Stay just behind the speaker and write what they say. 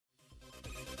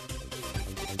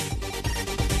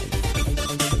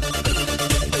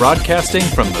broadcasting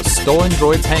from the Stolen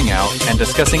Droids Hangout and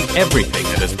discussing everything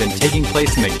that has been taking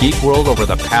place in the geek world over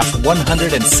the past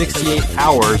 168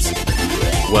 hours.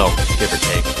 Well, give or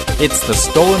take. It's the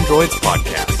Stolen Droids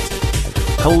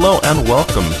Podcast. Hello and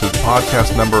welcome to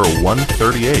podcast number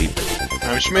 138.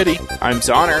 I'm Schmitty. I'm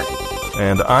Zoner.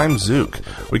 And I'm Zook.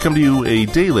 We come to you a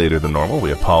day later than normal.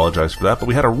 We apologize for that, but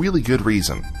we had a really good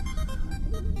reason.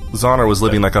 Zoner was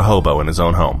living like a hobo in his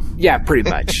own home. Yeah, pretty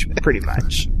much.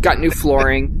 Got new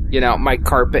flooring. You know, my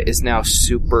carpet is now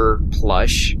super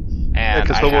plush. And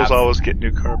because hobos always get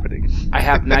new carpeting. I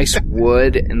have nice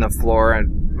wood in the floor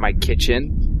in my kitchen,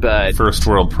 but... First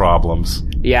world problems.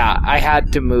 Yeah, I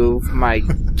had to move my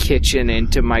kitchen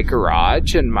into my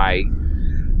garage and my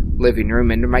living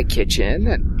room into my kitchen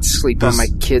and sleep on my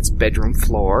kid's bedroom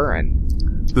floor.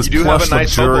 And this you do plush, have a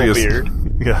nice luxurious hobo beard.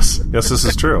 Yes, this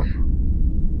is true.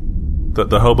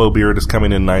 The hobo beard is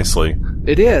coming in nicely.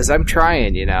 It is. I'm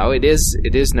trying, you know. It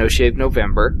is No Shave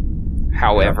November.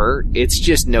 However, It's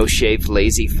just no shave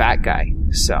lazy fat guy.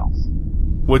 So,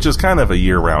 which is kind of a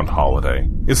year-round holiday.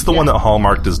 It's the one that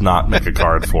Hallmark does not make a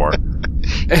card for.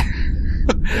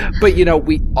 But, you know,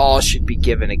 we all should be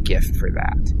given a gift for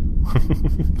that.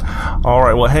 All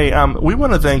right. Well, hey, we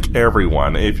want to thank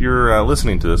everyone. If you're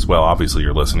listening to this, well, obviously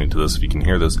you're listening to this if you can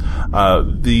hear this.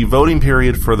 The voting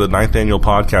period for the 9th Annual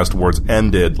Podcast Awards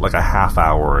ended like a half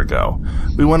hour ago.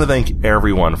 We want to thank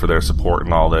everyone for their support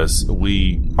in all this.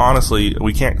 We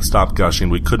can't stop gushing.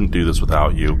 We couldn't do this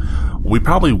without you. We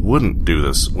probably wouldn't do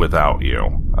this without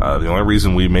you. The only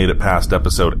reason we made it past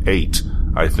episode 8,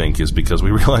 I think, is because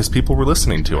we realized people were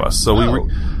listening to us. So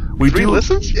we do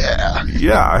listens? Yeah.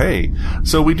 Yeah, hey.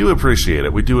 So we do appreciate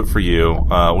it. We do it for you.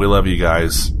 We love you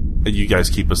guys. You guys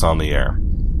keep us on the air.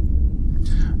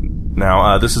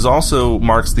 Now, this is also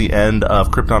marks the end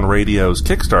of Krypton Radio's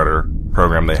Kickstarter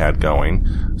program they had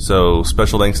going. So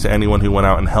special thanks to anyone who went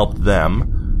out and helped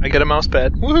them. I get a mouse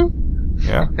pad. Woohoo!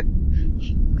 Yeah.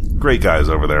 Great guys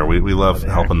over there. We love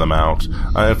helping them out.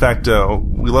 In fact,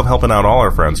 we love helping out all our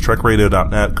friends.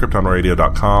 TrekRadio.net,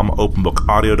 KryptonRadio.com,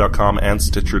 OpenBookAudio.com, and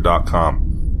Stitcher.com.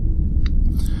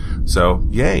 So,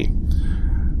 yay.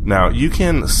 Now, you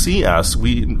can see us.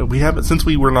 We have, since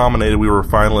we were nominated, we were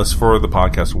finalists for the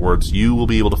Podcast Awards. You will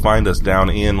be able to find us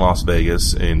down in Las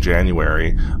Vegas in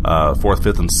January, 4th,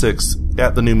 5th, and 6th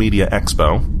at the New Media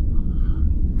Expo.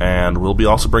 And we'll be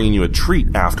also bringing you a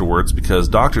treat afterwards because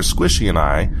Dr. Squishy and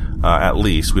I, at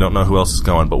least, we don't know who else is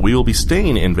going, but we will be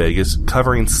staying in Vegas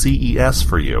covering CES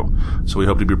for you. So we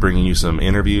hope to be bringing you some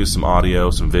interviews, some audio,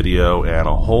 some video, and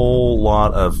a whole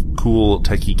lot of cool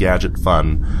techie gadget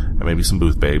fun, and maybe some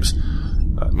booth babes.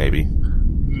 Maybe.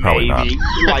 Probably not.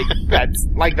 That's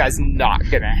not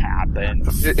gonna happen.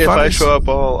 If I show up,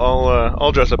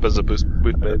 I'll dress up as a booth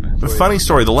babe. Funny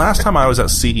story. The last time I was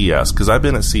at CES, because I've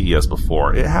been at CES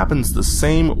before, it happens the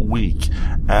same week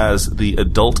as the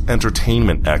Adult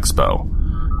Entertainment Expo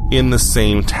in the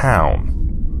same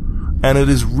town. And it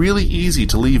is really easy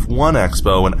to leave one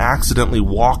expo and accidentally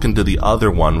walk into the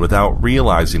other one without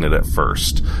realizing it at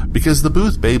first, because the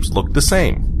booth babes look the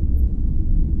same.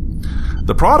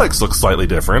 The products look slightly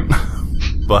different,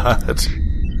 but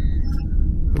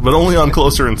only on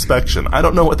closer inspection. I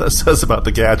don't know what that says about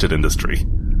the gadget industry.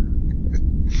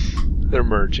 They're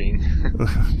merging.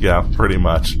 Yeah, pretty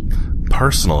much.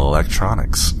 Personal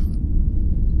electronics.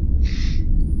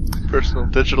 Personal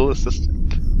digital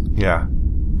assistant. Yeah.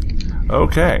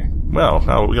 Okay. Well,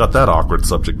 now we got that awkward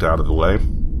subject out of the way.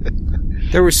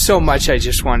 There was so much I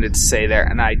just wanted to say there,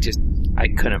 and I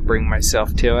couldn't bring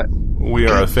myself to it. We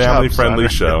are a family-friendly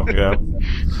show, yeah.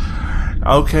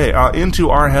 Okay,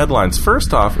 into our headlines.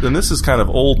 First off, and this is kind of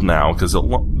old now, because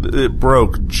it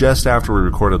broke just after we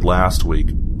recorded last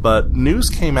week, but news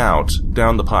came out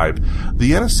down the pipe.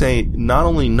 The NSA not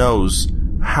only knows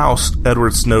how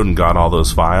Edward Snowden got all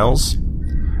those files,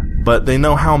 but they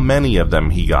know how many of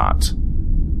them he got.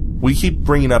 We keep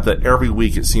bringing up that every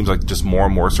week it seems like just more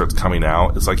and more starts coming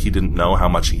out. It's like he didn't know how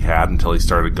much he had until he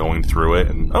started going through it.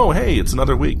 And, oh, hey, it's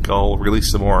another week. I'll release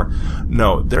some more.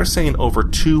 No, they're saying over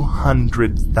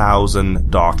 200,000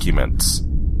 documents.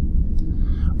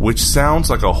 Which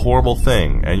sounds like a horrible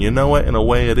thing. And you know what? In a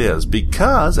way it is.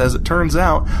 Because, as it turns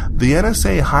out, the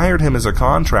NSA hired him as a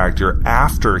contractor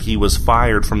after he was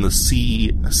fired from the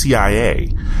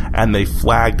CIA. And they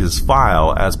flagged his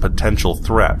file as potential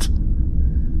threat.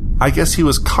 I guess he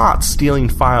was caught stealing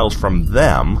files from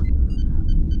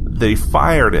them. They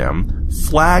fired him,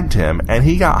 flagged him, and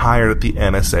he got hired at the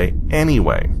NSA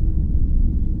anyway.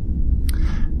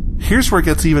 Here's where it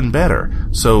gets even better.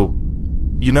 So,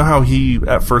 you know how he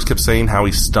at first kept saying how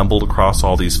he stumbled across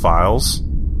all these files?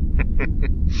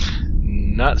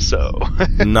 Not so.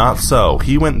 Not so.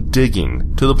 He went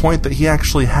digging to the point that he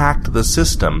actually hacked the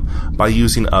system by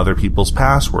using other people's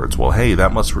passwords. Well, hey,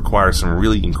 that must require some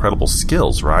really incredible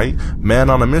skills, right? Man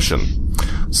on a mission.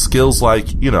 Skills like,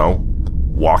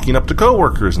 walking up to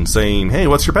coworkers and saying, hey,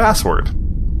 what's your password?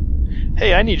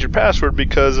 Hey, I need your password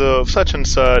because of such and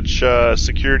such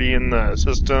security in the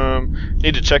system.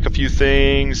 Need to check a few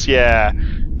things. Yeah.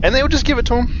 And they would just give it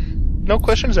to him. No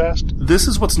questions asked. This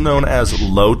is what's known as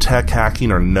low-tech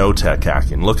hacking or no-tech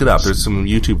hacking. Look it up. There's some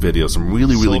YouTube videos, some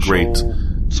really great...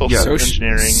 Social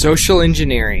engineering. Social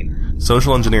engineering.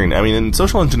 Social engineering. I mean, and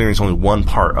social engineering is only one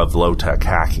part of low-tech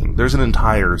hacking. There's an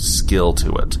entire skill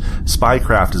to it.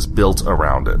 Spycraft is built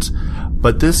around it.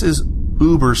 But this is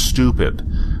uber stupid.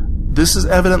 This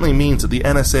evidently means that the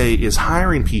NSA is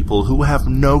hiring people who have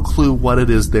no clue what it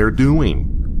is they're doing.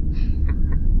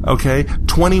 Okay?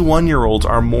 21-year-olds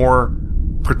are more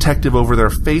protective over their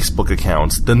Facebook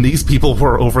accounts than these people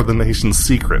were over the nation's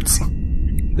secrets.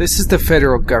 This is the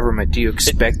federal government. Do you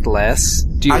expect less?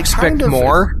 Do you expect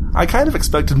more? I kind of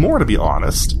expected more, to be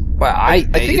honest. Well, I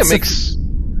think it makes...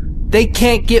 They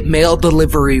can't get mail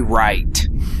delivery right.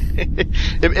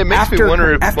 It makes me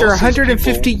wonder if after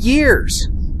 150 years.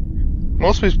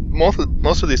 Most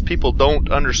of these people don't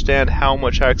understand how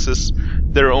much access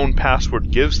their own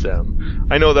password gives them.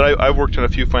 I know that I've worked in a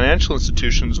few financial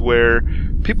institutions where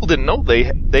people didn't know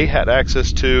they had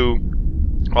access to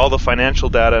all the financial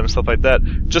data and stuff like that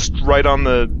just right on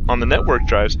the network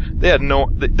drives. They didn't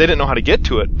know how to get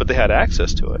to it, but they had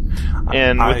access to it.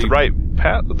 And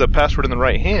with the password in the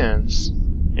right hands,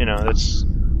 it's...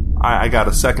 I got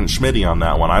a second Schmitty on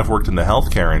that one. I've worked in the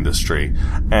healthcare industry,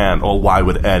 and, why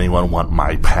would anyone want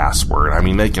my password? I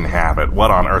mean, they can have it.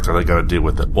 What on earth are they going to do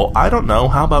with it? Well, I don't know.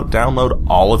 How about download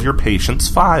all of your patients'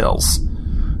 files?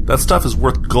 That stuff is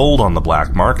worth gold on the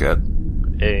black market.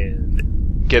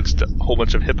 And gets a whole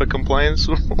bunch of HIPAA compliance.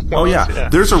 Oh, yeah.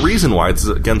 There's a reason why it's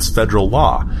against federal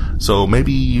law. So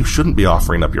maybe you shouldn't be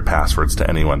offering up your passwords to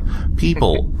anyone.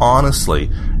 People, honestly...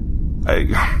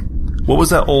 What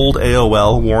was that old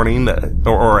AOL warning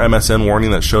or MSN warning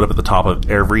that showed up at the top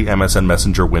of every MSN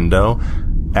Messenger window?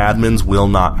 Admins will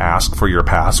not ask for your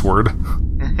password.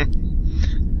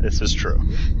 This is true.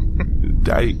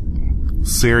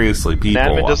 Seriously, people.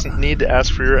 Admin doesn't need to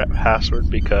ask for your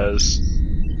password because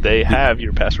they have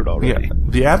your password already. Yeah,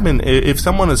 the admin, if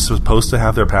someone is supposed to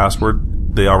have their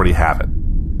password, they already have it.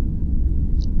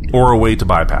 Or a way to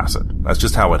bypass it. That's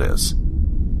just how it is.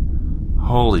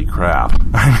 Holy crap.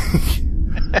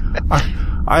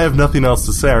 I have nothing else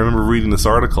to say. I remember reading this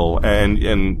article,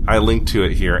 and I linked to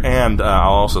it here, and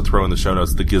I'll also throw in the show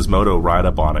notes the Gizmodo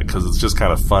write-up on it, because it's just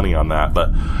kind of funny on that, but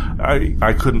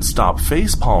I couldn't stop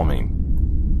face-palming.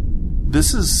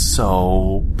 This is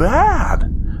so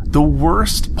bad. The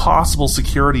worst possible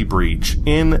security breach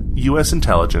in U.S.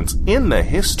 intelligence in the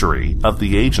history of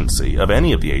the agency, of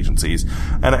any of the agencies,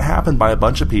 and it happened by a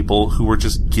bunch of people who were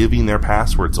just giving their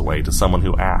passwords away to someone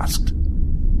who asked.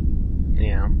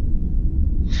 Yeah.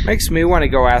 Makes me want to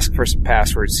go ask for some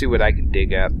passwords, see what I can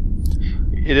dig up.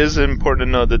 It is important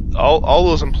to know that all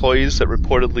those employees that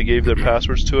reportedly gave their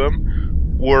passwords to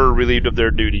him were relieved of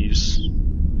their duties.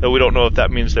 Though we don't know if that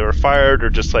means they were fired or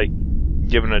just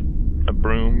given a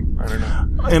broom. I don't know.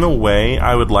 In a way,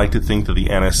 I would like to think that the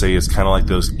NSA is kind of like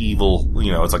those evil,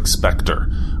 it's like Spectre.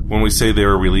 When we say they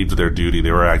were relieved of their duty,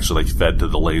 they were actually fed to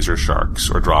the laser sharks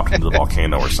or dropped into the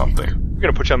volcano or something. We're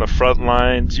going to put you on the front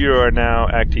lines. You are now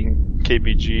acting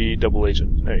KBG double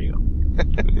agent. There you go.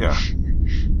 Yeah.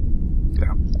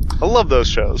 I love those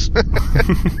shows.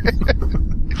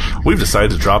 We've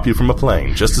decided to drop you from a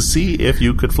plane just to see if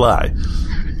you could fly.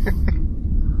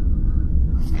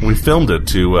 We filmed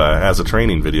it as a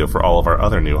training video for all of our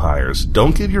other new hires.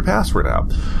 Don't give your password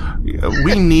out.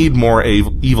 We need more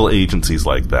evil agencies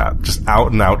like that. Just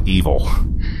out and out evil.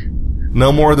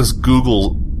 No more of this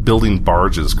Google building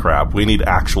barges crap. We need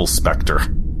actual Spectre.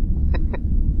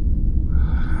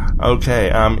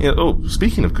 Okay.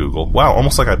 Speaking of Google, wow,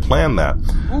 almost like I planned that.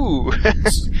 Ooh.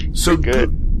 So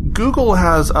good. Google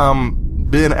has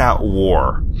been at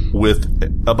war with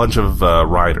a bunch of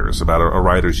writers about a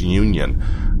writers' union.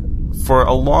 For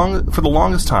the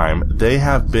longest time, they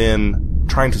have been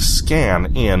trying to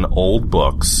scan in old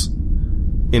books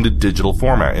into digital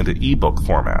format, into ebook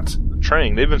format.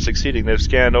 They've been succeeding. They've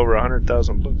scanned over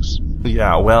 100,000 books.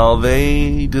 Yeah, well,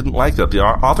 they didn't like that. The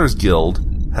Authors Guild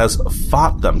has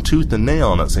fought them tooth and nail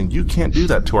on it, saying, you can't do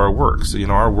that to our works.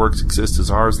 Our works exist as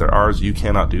ours, they're ours, you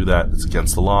cannot do that, it's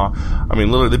against the law. I mean,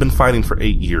 literally, they've been fighting for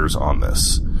 8 years on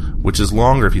this, which is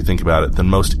longer, if you think about it, than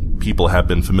most people have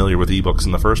been familiar with ebooks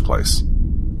in the first place.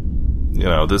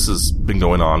 This has been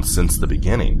going on since the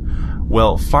beginning.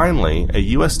 Well, finally, a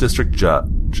U.S. District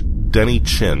Judge, Denny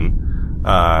Chin,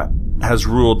 has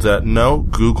ruled that no,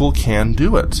 Google can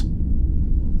do it.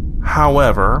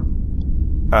 However,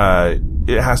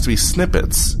 it has to be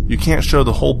snippets. You can't show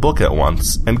the whole book at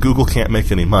once, and Google can't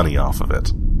make any money off of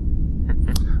it.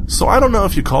 So I don't know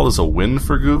if you call this a win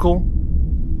for Google,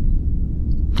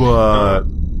 but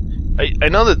I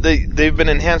know that they've been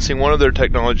enhancing one of their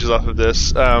technologies off of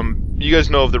this. You guys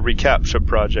know of the reCAPTCHA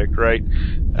project, right?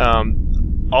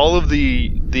 All of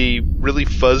the really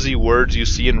fuzzy words you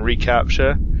see in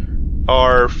reCAPTCHA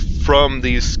are from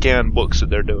these scanned books that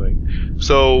they're doing.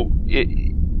 So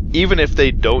even if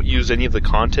they don't use any of the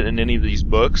content in any of these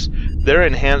books, they're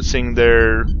enhancing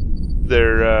their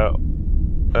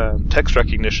text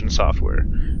recognition software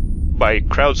by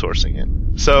crowdsourcing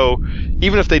it. So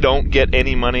even if they don't get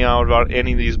any money out of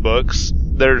any of these books,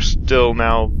 they're still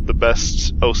now the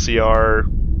best OCR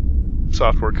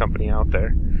software company out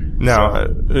there. Now,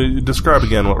 describe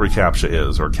again what reCAPTCHA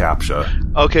is, or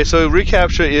CAPTCHA. Okay, so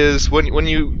reCAPTCHA is when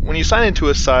you sign into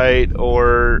a site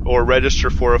or register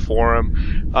for a forum.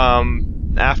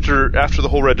 After the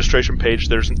whole registration page,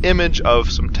 there's an image of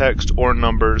some text or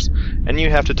numbers, and you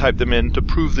have to type them in to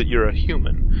prove that you're a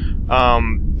human.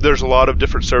 There's a lot of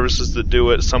different services that do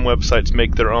it. Some websites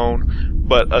make their own,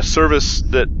 but a service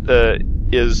that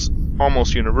is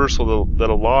almost universal that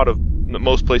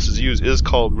most places use is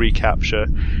called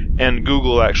reCAPTCHA, and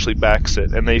Google actually backs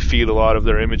it, and they feed a lot of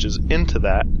their images into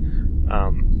that,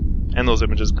 and those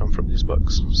images come from these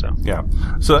books. So yeah,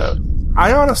 so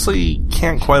I honestly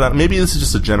can't quite. Maybe this is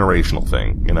just a generational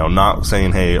thing, not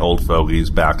saying, hey, old fogies,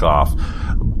 back off,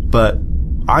 but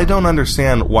I don't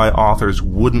understand why authors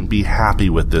wouldn't be happy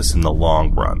with this in the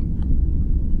long run.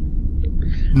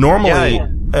 Normally,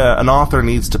 an author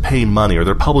needs to pay money, or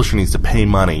their publisher needs to pay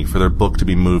money for their book to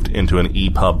be moved into an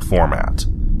EPUB format,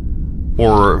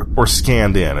 or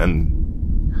scanned in. And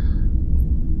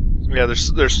yeah,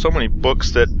 there's so many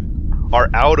books that are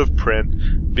out of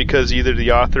print because either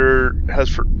the author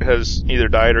has either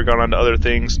died or gone on to other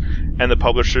things, and the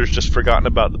publisher's just forgotten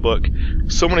about the book.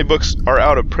 So many books are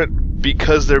out of print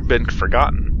because they've been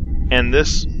forgotten, and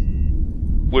this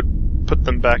would put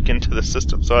them back into the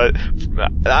system. So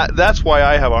that's why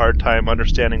I have a hard time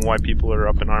understanding why people are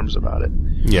up in arms about it.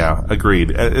 Yeah,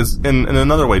 agreed. In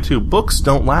another way, too, books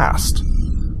don't last.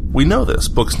 We know this.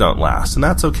 Books don't last, and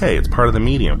that's okay. It's part of the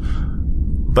medium.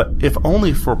 But if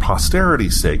only for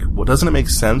posterity's sake, doesn't it make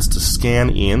sense to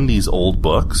scan in these old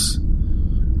books?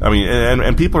 I mean,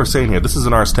 and people are saying here, this is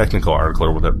an Ars Technica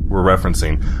article that we're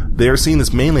referencing, they are seeing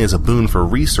this mainly as a boon for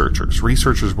researchers.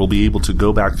 Researchers will be able to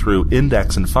go back through,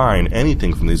 index, and find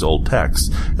anything from these old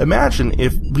texts. Imagine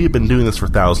if we had been doing this for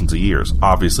thousands of years.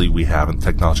 Obviously, we haven't.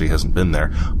 Technology hasn't been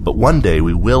there. But one day,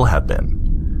 we will have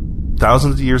been.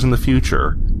 Thousands of years in the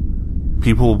future,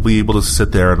 people will be able to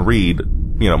sit there and read,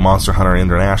 Monster Hunter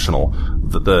International,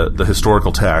 the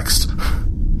historical text,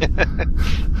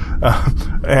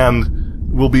 and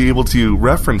we'll be able to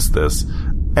reference this,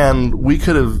 and we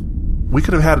could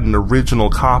have had an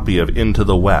original copy of Into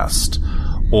the West,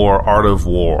 or Art of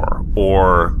War,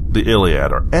 or the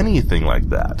Iliad, or anything like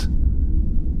that.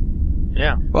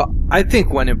 Yeah. Well, I think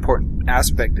one important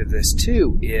aspect of this,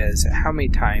 too, is how many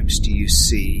times do you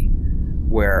see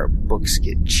where books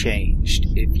get changed?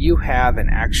 If you have an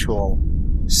actual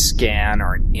scan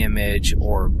or an image,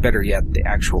 or better yet, the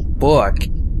actual book,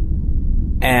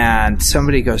 and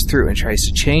somebody goes through and tries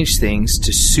to change things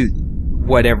to suit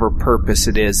whatever purpose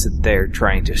it is that they're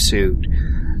trying to suit,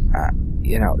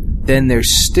 then there's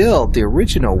still the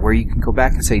original where you can go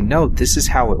back and say, no, this is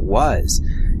how it was.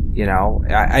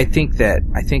 I think that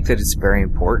it's very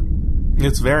important.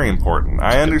 It's very important.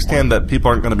 I understand that people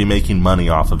aren't going to be making money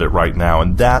off of it right now,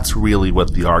 and that's really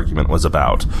what the argument was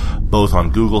about, both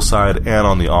on Google's side and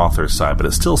on the author's side. But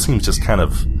it still seems just kind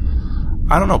of,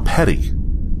 petty,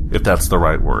 if that's the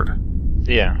right word.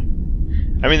 Yeah.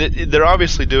 I mean, they're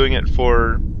obviously doing it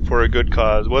for a good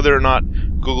cause. Whether or not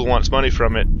Google wants money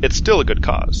from it, it's still a good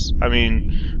cause. I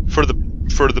mean, for the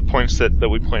points that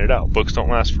we pointed out, books don't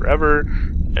last forever.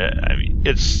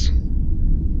 It's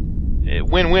a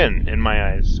win-win in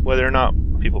my eyes, whether or not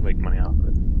people make money off of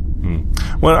it.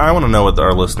 Well, I want to know what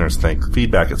our listeners think.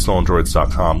 Feedback at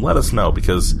stolendroids.com. Let us know,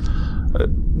 because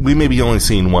we may be only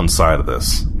seeing one side of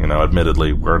this.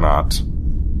 Admittedly, we're not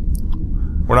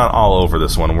all over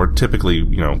this one. We're typically,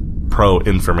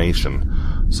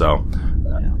 pro-information. So,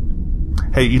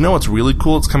 hey, what's really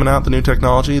cool that's coming out, the new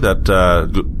technology that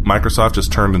Microsoft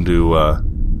just turned into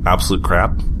absolute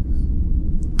crap?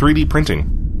 3D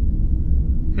printing.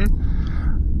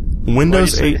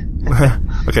 Windows 8...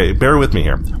 Okay, bear with me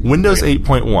here. Windows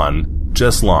 8.1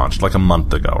 just launched like a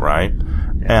month ago, right?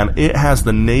 And it has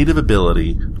the native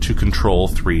ability to control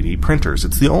 3D printers.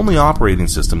 It's the only operating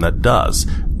system that does.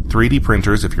 3D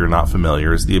printers, if you're not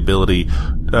familiar, is the ability,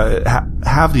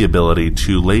 have the ability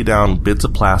to lay down bits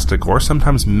of plastic or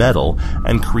sometimes metal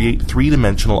and create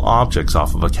three-dimensional objects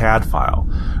off of a CAD file.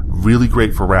 Really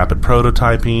great for rapid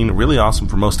prototyping, really awesome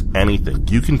for most anything.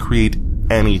 You can create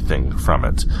anything from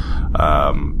it.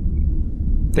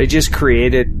 They just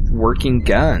created working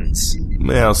guns.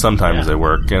 Yeah, sometimes they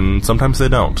work, and sometimes they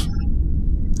don't.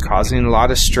 Causing a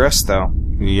lot of stress, though.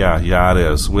 Yeah, it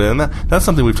is. Well, that's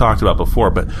something we've talked about before,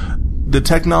 but the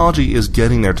technology is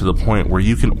getting there to the point where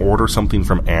you can order something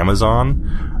from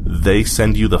Amazon, they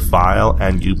send you the file,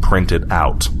 and you print it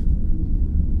out.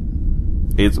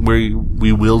 It's where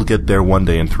we will get there one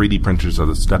day, and 3D printers are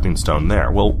the stepping stone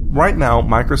there. Well, right now,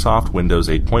 Microsoft Windows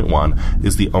 8.1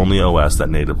 is the only OS that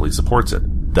natively supports it.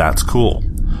 That's cool.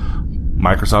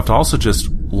 Microsoft also just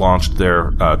launched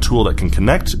their tool that can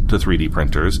connect to 3D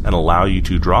printers and allow you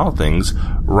to draw things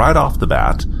right off the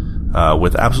bat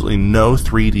with absolutely no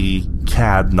 3D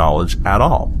CAD knowledge at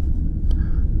all.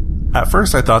 At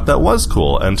first I thought that was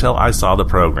cool until I saw the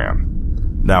program.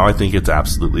 Now I think it's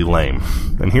absolutely lame.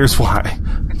 And here's why.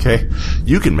 Okay?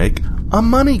 You can make a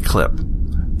money clip.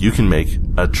 You can make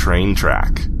a train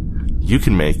track. You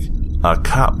can make a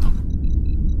cup.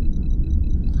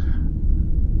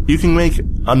 You can make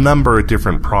a number of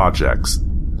different projects.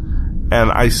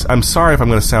 And I'm sorry if I'm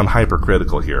going to sound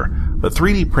hypercritical here, but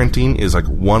 3D printing is like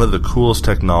one of the coolest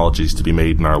technologies to be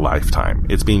made in our lifetime.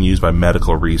 It's being used by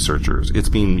medical researchers. It's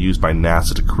being used by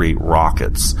NASA to create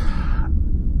rockets.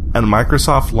 And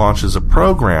Microsoft launches a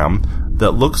program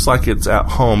that looks like it's at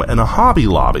home in a Hobby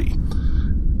Lobby.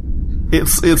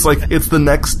 It's like it's the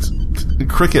next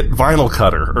Cricut vinyl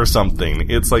cutter or something.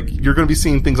 It's like you're going to be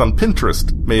seeing things on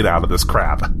Pinterest made out of this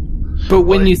crap. But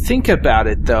when you think about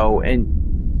it, though,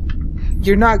 and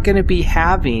you're not going to be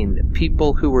having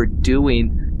people who are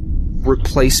doing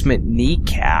replacement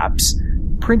kneecaps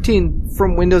printing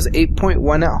from Windows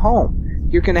 8.1 at home.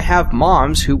 You're going to have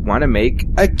moms who want to make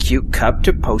a cute cup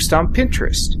to post on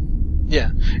Pinterest. Yeah,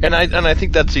 and I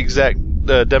think that's the exact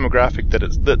demographic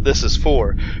that this is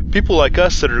for. People like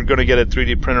us that are going to get a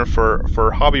 3D printer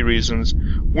for hobby reasons,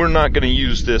 we're not going to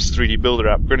use this 3D Builder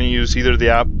app. We're going to use either the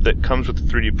app that comes with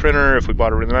the 3D printer, if we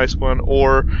bought a really nice one,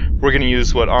 or we're going to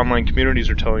use what online communities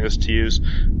are telling us to use.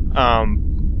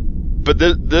 But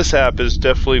this app is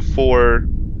definitely for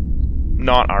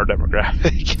not our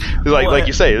demographic. like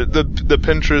you say, the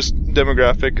Pinterest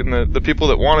demographic and the people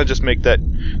that want to just make that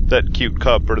cute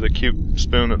cup or the cute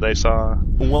spoon that they saw.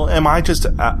 Well, am I just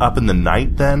up in the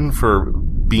night then for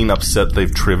being upset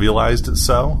they've trivialized it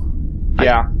so?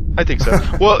 Yeah. I think so.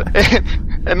 Well,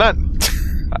 and not...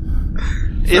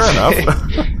 Fair enough.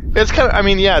 It's kind of... I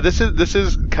mean, yeah, this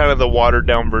is kind of the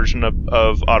watered-down version of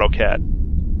AutoCAD.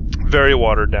 Very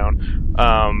watered down.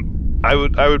 I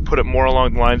would put it more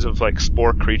along the lines of like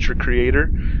Spore Creature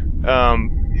Creator.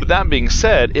 But that being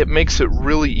said, it makes it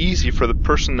really easy for the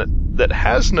person that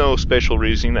has no spatial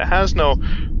reasoning, that has no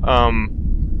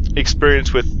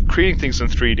experience with creating things in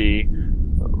 3D,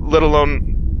 let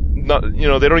alone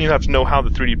they don't even have to know how the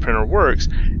 3D printer works,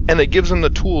 and it gives them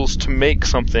the tools to make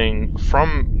something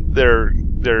from their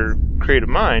creative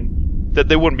mind that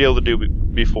they wouldn't be able to do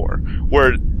before.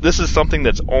 Where this is something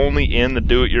that's only in the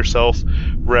do-it-yourself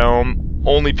realm.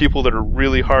 Only people that are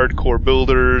really hardcore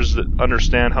builders that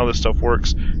understand how this stuff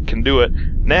works can do it.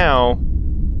 Now,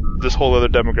 this whole other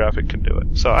demographic can do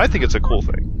it. So I think it's a cool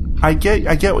thing. I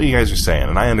get what you guys are saying,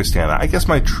 and I understand that. I guess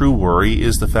my true worry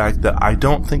is the fact that I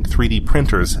don't think 3D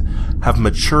printers have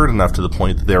matured enough to the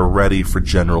point that they're ready for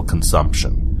general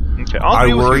consumption. Okay, I'll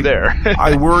agree with you there.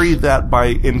 I worry that by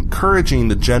encouraging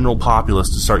the general populace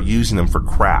to start using them for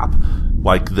crap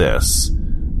like this,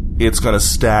 it's going to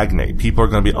stagnate. People are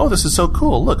going to be, oh, this is so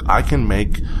cool. Look, I can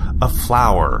make a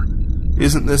flower.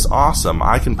 Isn't this awesome?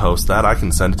 I can post that. I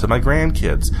can send it to my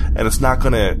grandkids. And it's not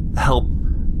going to help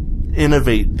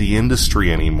innovate the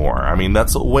industry anymore. I mean,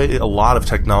 that's the way a lot of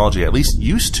technology at least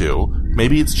used to.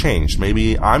 Maybe it's changed.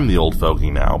 Maybe I'm the old fogey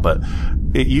now, but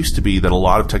it used to be that a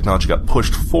lot of technology got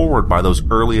pushed forward by those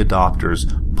early adopters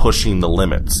pushing the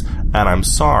limits. And I'm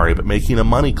sorry, but making a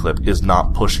money clip is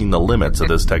not pushing the limits of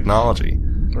this technology.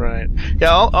 Right.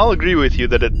 Yeah, I'll agree with you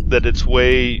that it's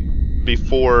way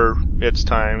before its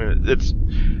time.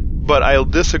 But I'll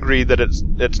disagree that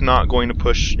it's not going to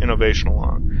push innovation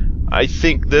along. I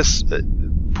think this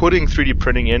putting 3D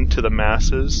printing into the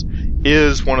masses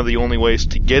is one of the only ways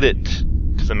to get it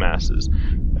to the masses.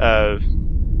 I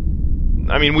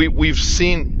mean, we've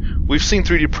seen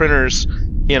 3D printers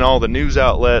in all the news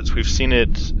outlets. We've seen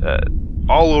it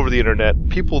all over the internet.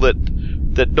 People that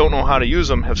don't know how to use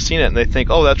them have seen it, and they think,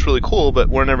 oh, that's really cool, but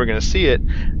we're never going to see it.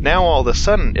 Now all of a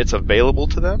sudden it's available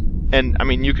to them, and I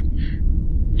mean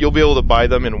you'll be able to buy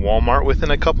them in Walmart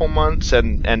within a couple months,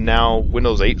 and now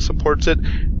Windows 8 supports it.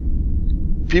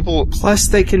 Plus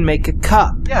they can make a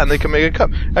cup. Yeah, and they can make a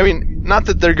cup. I mean, not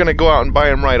that they're going to go out and buy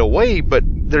them right away, but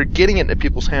they're getting it into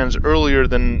people's hands earlier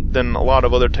than a lot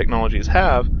of other technologies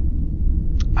have.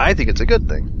 I think it's a good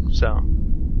thing. So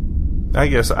I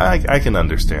guess I can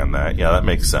understand that. Yeah, that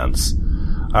makes sense.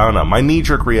 I don't know. My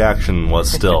knee-jerk reaction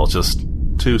was still just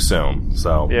too soon.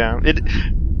 So yeah,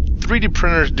 3D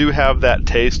printers do have that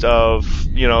taste of,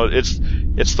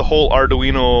 it's the whole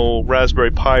Arduino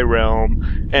Raspberry Pi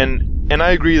realm, and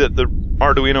I agree that the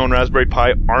Arduino and Raspberry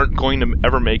Pi aren't going to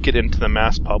ever make it into the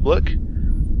mass public,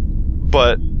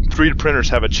 but 3D printers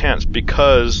have a chance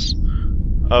because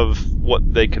of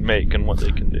what they can make and what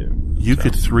they can do. You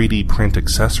could 3D print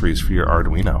accessories for your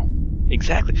Arduino.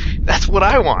 Exactly. That's what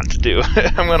I want to do.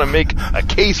 I'm going to make a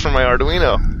case for my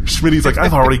Arduino. Schmitty's like,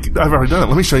 I've already done it.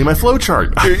 Let me show you my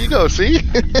flowchart. Here you go, see?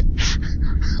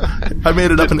 I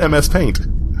made it up in MS Paint.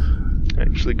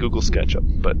 Actually, Google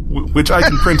SketchUp, but which I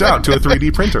can print out to a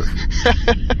 3D printer.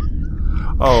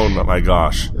 Oh my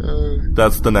gosh.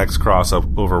 That's the next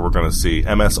crossover we're going to see.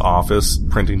 MS Office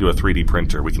printing to a 3D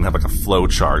printer. We can have like a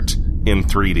flowchart in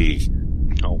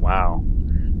 3D. Oh, wow.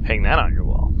 Hang that on your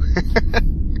wall.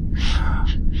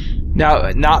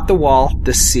 No, not the wall,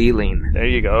 the ceiling. There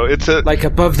you go. It's like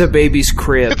above the baby's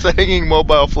crib. It's a hanging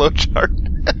mobile flowchart.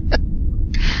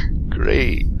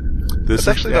 Great. That's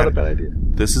actually not a bad idea.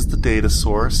 This is the data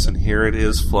source, and here it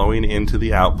is flowing into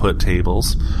the output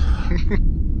tables.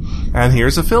 And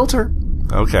here's a filter.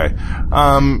 Okay.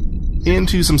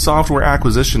 Into some software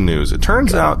acquisition news. It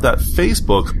turns out that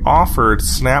Facebook offered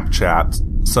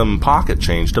Snapchat some pocket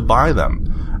change to buy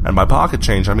them. And by pocket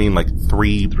change, I mean like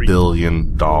 $3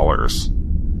 billion.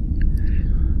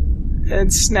 And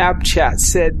Snapchat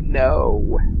said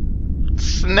no.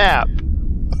 Snap.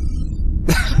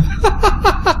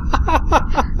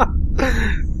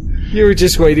 You were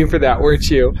just waiting for that, weren't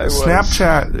you?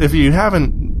 Snapchat, if you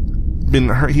haven't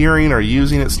been hearing or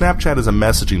using it, Snapchat is a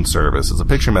messaging service. It's a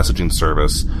picture messaging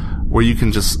service where you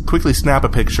can just quickly snap a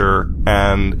picture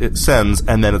and it sends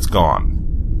and then it's gone.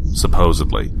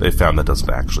 Supposedly. They found that doesn't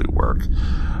actually work.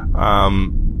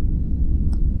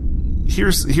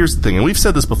 Here's the thing, and we've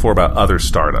said this before about other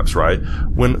startups, right?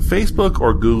 When Facebook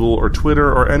or Google or Twitter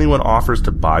or anyone offers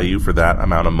to buy you for that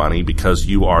amount of money because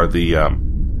you are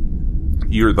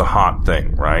you're the hot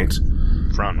thing, right?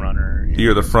 Front runner. Yeah.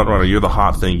 You're the front runner. You're the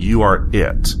hot thing. You are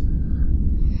it.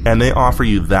 And they offer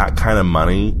you that kind of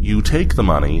money. You take the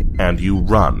money and you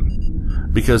run.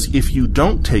 Because if you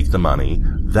don't take the money,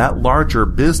 that larger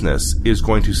business is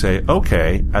going to say,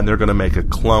 okay, and they're going to make a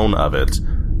clone of it,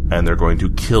 and they're going to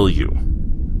kill you.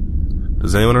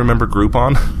 Does anyone remember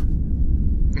Groupon?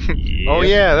 Yep. Oh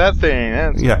yeah, that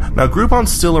thing. Yeah. Now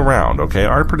Groupon's still around. Okay,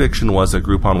 our prediction was that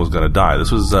Groupon was going to die.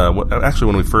 This was actually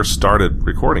when we first started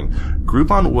recording.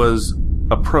 Groupon was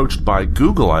approached by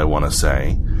Google, I want to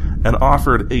say, and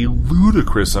offered a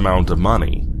ludicrous amount of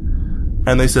money.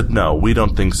 And they said, no, we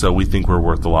don't think so. We think we're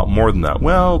worth a lot more than that.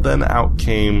 Well, then out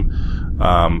came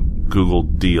Google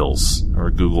Deals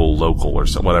or Google Local or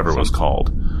whatever it was called.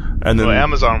 And then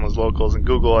Amazon was Locals and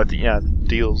Google, I think,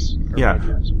 Deals. Yeah.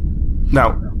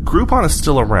 Now, Groupon is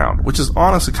still around, which is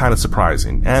honestly kind of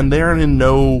surprising. And they're in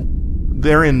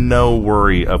no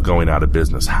worry of going out of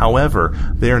business. However,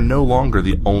 they are no longer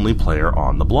the only player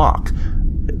on the block.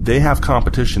 They have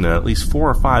competition in at least 4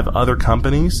 or 5 other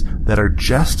companies that are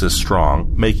just as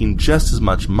strong, making just as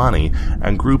much money,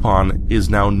 and Groupon is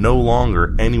now no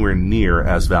longer anywhere near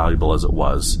as valuable as it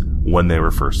was when they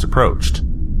were first approached.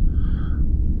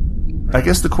 I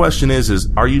guess the question is,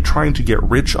 are you trying to get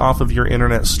rich off of your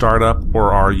internet startup,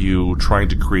 or are you trying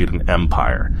to create an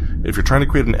empire? If you're trying to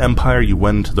create an empire, you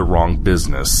went into the wrong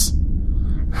business.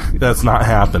 That's not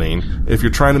happening. If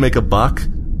you're trying to make a buck,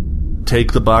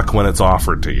 take the buck when it's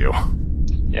offered to you.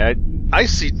 Yeah, I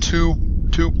see two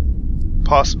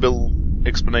possible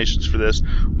explanations for this.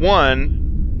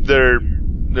 One,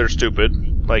 they're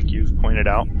stupid, like you've pointed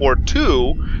out. Or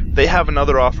 2, they have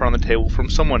another offer on the table from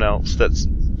someone else that's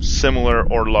similar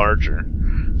or larger.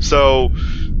 So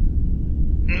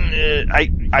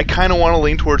I kind of want to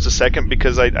lean towards the second,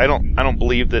 because I don't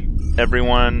believe that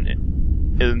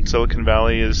everyone in Silicon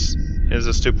Valley is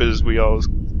as stupid as we always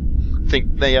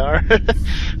think they are.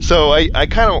 So I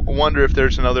kind of wonder if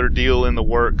there's another deal in the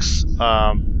works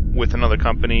with another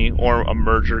company or a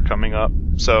merger coming up.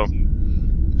 So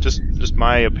just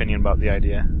my opinion about the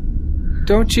idea.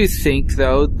 Don't you think,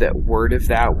 though, that word of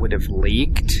that would have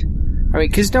leaked I mean,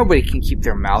 because nobody can keep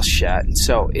their mouth shut. And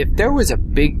so if there was a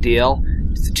big deal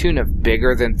to the tune of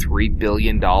bigger than $3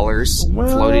 billion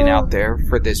floating out there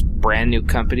for this brand new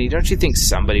company, don't you think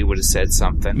somebody would have said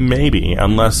something? Maybe,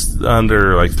 unless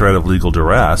under like threat of legal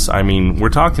duress. I mean, we're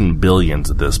talking billions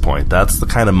at this point. That's the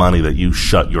kind of money that you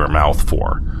shut your mouth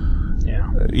for. Yeah.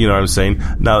 You know what I'm saying?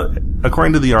 Now,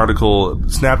 according to the article,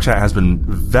 Snapchat has been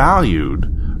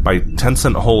valued by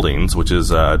Tencent Holdings, which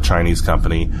is a Chinese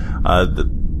company.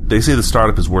 They say the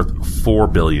startup is worth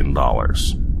 $4 billion.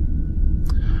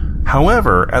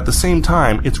 However, at the same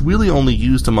time, it's really only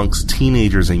used amongst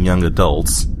teenagers and young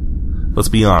adults. Let's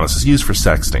be honest, it's used for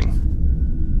sexting.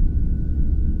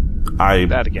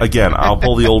 Again, I'll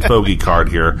pull the old fogey card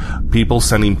here. People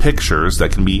sending pictures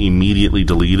that can be immediately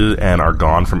deleted and are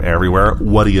gone from everywhere.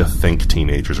 What do you think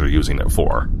teenagers are using it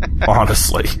for?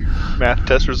 Honestly. Math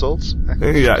test results?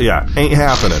 Yeah. Ain't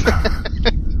happening.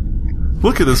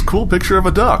 Look at this cool picture of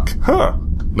a duck. Huh.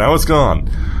 Now it's gone.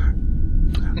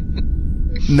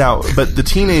 Now, but the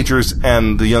teenagers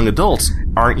and the young adults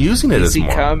aren't using it as more.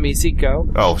 Easy come, easy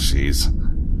go. Oh, jeez.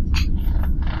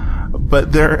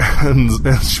 But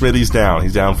Schmitty's down.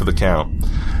 He's down for the count.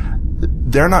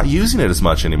 They're not using it as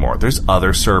much anymore. There's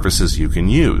other services you can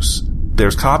use.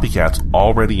 There's copycats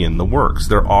already in the works.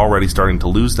 They're already starting to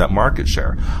lose that market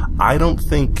share. I don't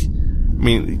think... I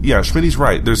mean, yeah, Schmitty's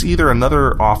right. There's either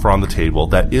another offer on the table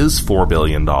that is $4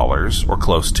 billion or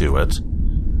close to it.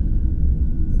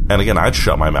 And again, I'd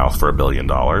shut my mouth for $1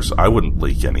 billion. I wouldn't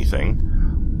leak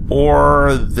anything.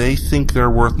 Or they think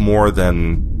they're worth more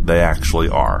than they actually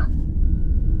are.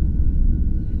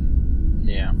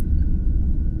 Yeah.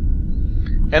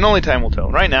 And only time will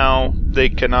tell. Right now, they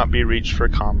cannot be reached for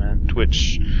comment,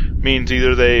 which means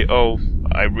either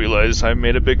I realize I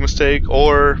made a big mistake,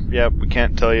 or, yeah, we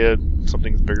can't tell you,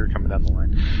 something's bigger coming down the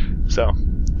line. So,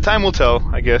 time will tell,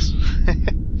 I guess.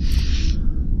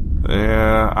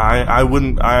 Yeah, I'm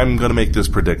going to make this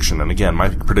prediction. And again, my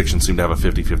predictions seem to have a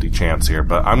 50-50 chance here,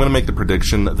 but I'm going to make the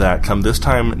prediction that come this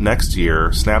time next year,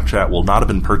 Snapchat will not have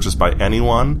been purchased by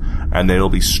anyone, and they will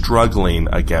be struggling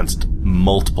against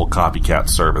multiple copycat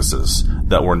services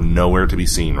that were nowhere to be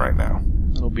seen right now.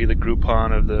 It'll be the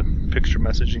Groupon of the picture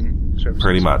messaging services.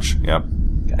 Pretty much, yep.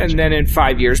 Gotcha. And then in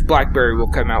 5 years, BlackBerry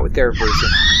will come out with their version.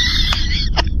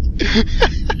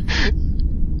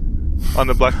 On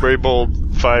the BlackBerry Bold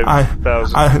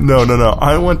 5000. No.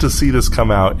 I want to see this come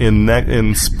out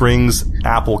in spring's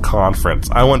Apple conference.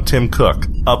 I want Tim Cook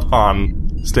up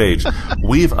on stage.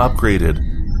 We've upgraded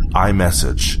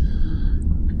iMessage.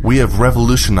 We have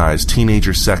revolutionized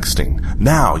teenager sexting.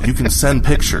 Now you can send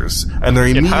pictures, and they're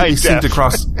immediately synced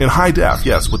across in high def.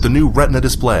 Yes, with the new Retina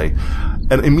display,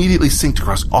 and immediately synced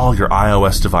across all your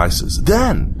iOS devices.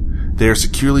 Then they are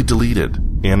securely deleted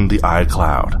in the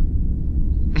iCloud.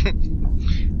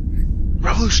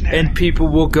 Revolutionary. And people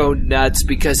will go nuts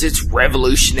because it's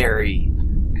revolutionary.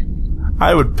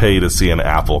 I would pay to see an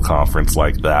Apple conference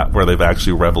like that, where they've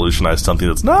actually revolutionized something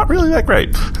that's not really that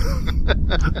great.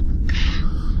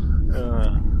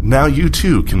 Now you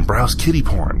too can browse kiddie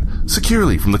porn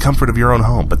securely from the comfort of your own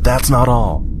home, but that's not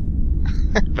all.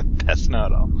 But that's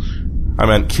not all. I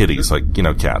meant kitties, like,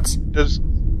 cats. Does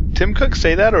Tim Cook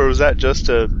say that, or was that just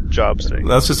a Jobs thing?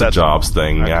 That's just a Jobs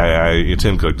thing. Okay.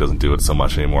 Tim Cook doesn't do it so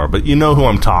much anymore, but you know who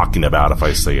I'm talking about if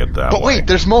I say it that way. But wait,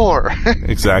 there's more!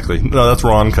 Exactly. No, that's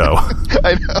Ronco.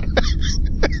 I know.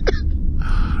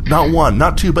 Not one,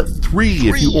 not two, but three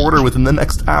if you order within the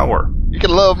next hour. You can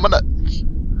love my nuts.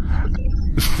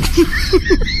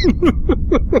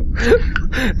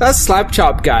 That's Slap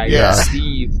Chop guy. Yeah.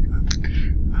 Steve.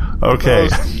 Okay.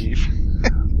 Oh, Steve.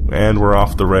 And we're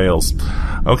off the rails.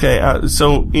 Okay,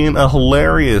 so in a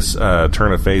hilarious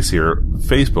turn of face here,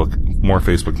 more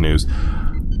Facebook news,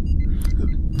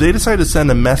 they decided to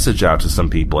send a message out to some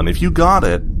people, and if you got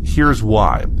it, here's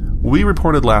why. We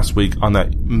reported last week on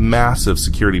that massive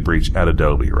security breach at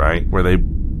Adobe, right? Where they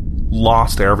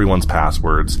lost everyone's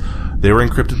passwords. They were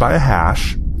encrypted by a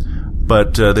hash,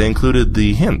 but they included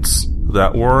the hints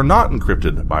that were not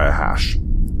encrypted by a hash.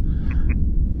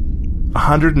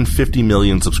 150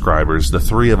 million subscribers, the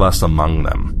three of us among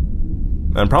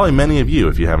them. And probably many of you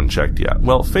if you haven't checked yet.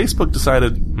 Well, Facebook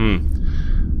decided,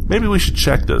 maybe we should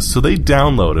check this. So they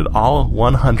downloaded all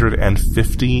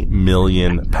 150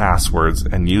 million passwords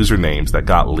and usernames that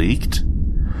got leaked,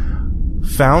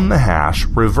 found the hash,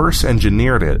 reverse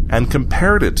engineered it, and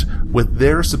compared it with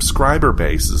their subscriber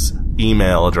bases,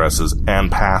 email addresses, and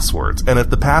passwords. And if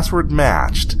the password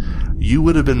matched, you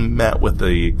would have been met with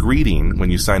a greeting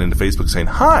when you signed into Facebook saying,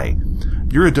 "Hi,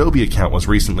 your Adobe account was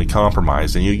recently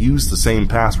compromised and you used the same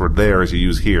password there as you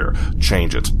use here.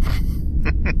 Change it."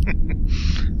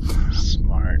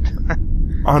 Smart.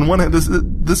 On one hand,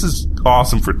 this is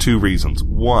awesome for two reasons.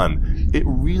 One, it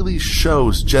really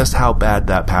shows just how bad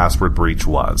that password breach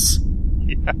was.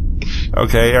 Yeah.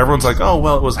 Okay, everyone's like, oh,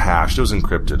 well, it was hashed, it was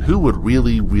encrypted. Who would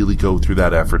really, really go through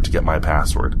that effort to get my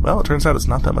password? Well, it turns out it's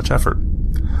not that much effort.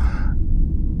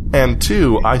 And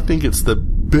two, I think it's the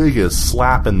biggest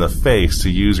slap in the face to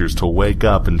users to wake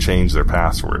up and change their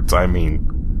passwords. I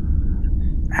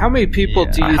mean... How many people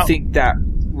do you think that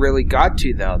really got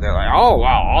to, though? They're like, oh, well,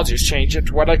 I'll just change it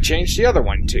to what I changed the other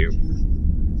one to.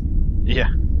 Yeah.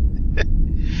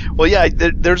 Well, yeah,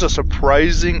 there's a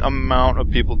surprising amount of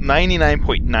people,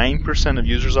 99.9% of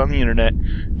users on the internet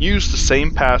use the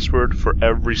same password for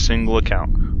every single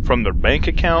account, from their bank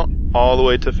account all the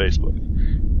way to Facebook.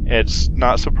 It's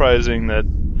not surprising that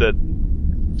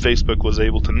Facebook was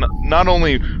able to not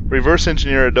only reverse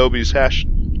engineer Adobe's hash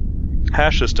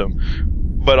system,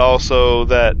 but also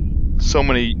that so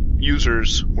many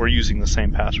users were using the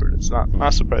same password. It's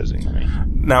not surprising to me.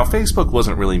 Now, Facebook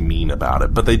wasn't really mean about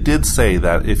it, but they did say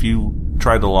that if you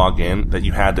tried to log in, that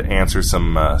you had to answer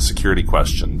some security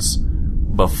questions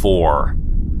before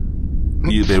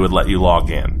they would let you log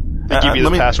in. They give you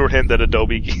the password hint that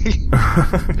Adobe gave.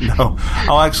 No,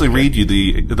 I'll actually read you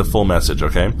the full message,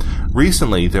 okay?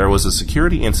 Recently, there was a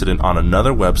security incident on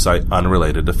another website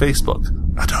unrelated to Facebook.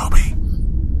 Adobe.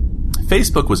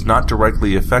 Facebook was not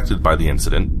directly affected by the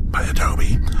incident, by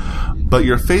Adobe, but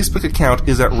your Facebook account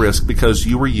is at risk because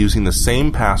you were using the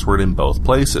same password in both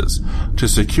places. To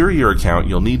secure your account,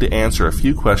 you'll need to answer a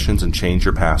few questions and change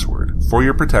your password. For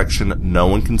your protection, no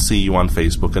one can see you on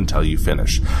Facebook until you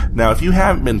finish. Now, if you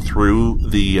haven't been through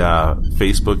the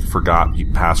Facebook forgot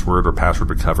password or password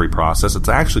recovery process, it's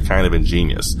actually kind of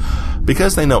ingenious.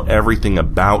 Because they know everything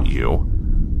about you,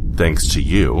 thanks to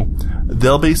you,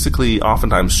 they'll basically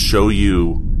oftentimes show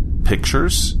you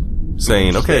pictures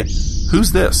saying, okay,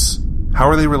 who's this? How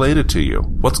are they related to you?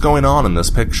 What's going on in this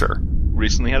picture?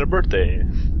 Recently had a birthday.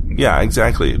 Yeah,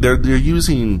 exactly. They're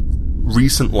using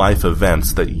recent life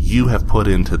events that you have put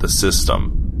into the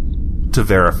system to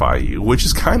verify you, which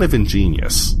is kind of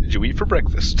ingenious. Did you eat for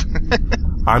breakfast?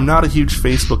 I'm not a huge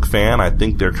Facebook fan. I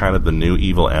think they're kind of the new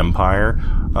evil empire,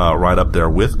 right up there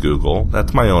with Google.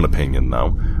 That's my own opinion,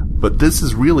 though. But this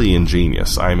is really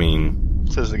ingenious. I mean...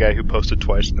 Says the guy who posted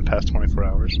twice in the past 24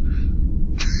 hours.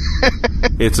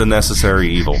 It's a necessary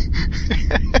evil.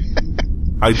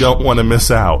 I don't want to miss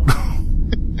out.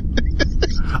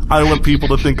 I want people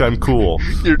to think I'm cool.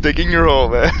 You're digging your hole,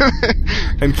 man.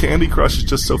 And Candy Crush is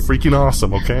just so freaking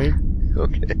awesome, okay?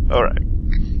 Okay, alright.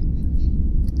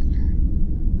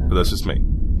 But that's just me.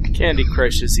 Candy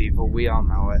Crush is evil, we all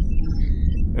know it.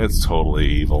 It's totally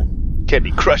evil.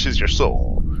 Candy crushes your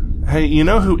soul. Hey, you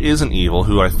know who isn't evil,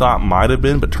 who I thought might have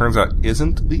been, but turns out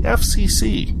isn't? The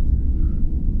FCC.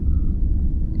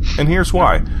 And here's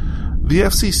why. The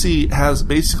FCC has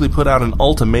basically put out an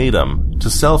ultimatum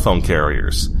to cell phone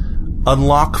carriers.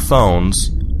 Unlock phones,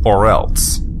 or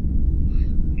else.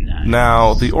 Nice.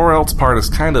 Now, the or else part is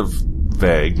kind of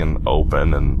vague and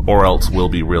open, and or else we'll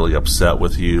be really upset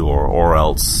with you, or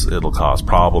else it'll cause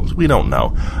problems. We don't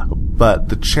know. But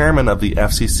the chairman of the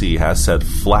FCC has said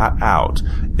flat out,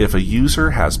 if a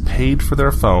user has paid for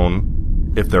their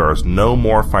phone, if there is no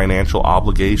more financial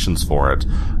obligations for it,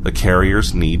 the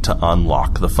carriers need to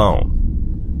unlock the phone.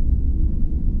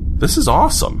 This is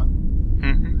awesome.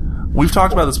 Mm-hmm. We've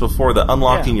talked about this before, that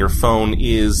unlocking your phone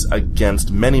is against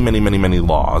many, many, many, many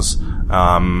laws.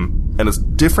 And it's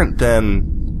different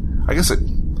than, I guess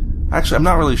actually, I'm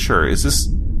not really sure. Is this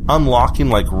unlocking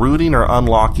like rooting or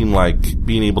unlocking like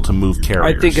being able to move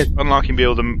carriers? I think it's unlocking being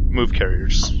able to move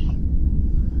carriers.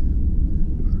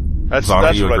 That's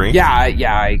you what agree? Yeah,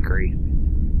 I agree.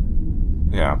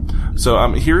 Yeah.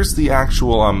 So here's the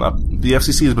actual. The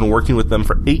FCC has been working with them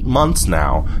for 8 months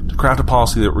now to craft a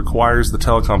policy that requires the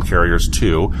telecom carriers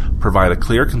to provide a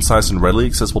clear, concise, and readily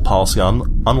accessible policy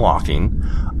on unlocking,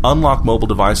 unlock mobile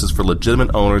devices for legitimate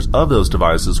owners of those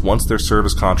devices once their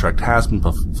service contract has been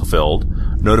fulfilled,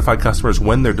 notify customers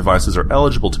when their devices are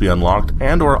eligible to be unlocked,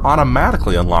 and or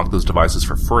automatically unlock those devices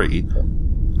for free,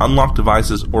 unlock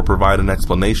devices or provide an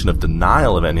explanation of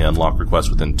denial of any unlock request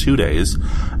within 2 days,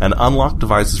 and unlock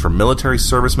devices for military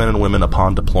servicemen and women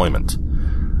upon deployment.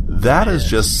 That is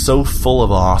just so full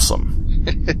of awesome.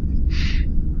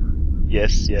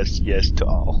 Yes to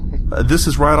all. This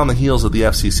is right on the heels of the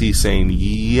FCC saying,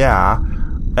 yeah,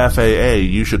 FAA,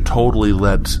 you should totally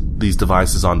let these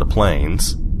devices onto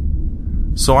planes.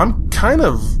 So I'm kind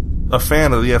of a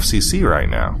fan of the FCC right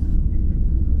now.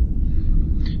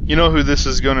 You know who this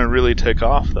is going to really take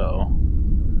off, though?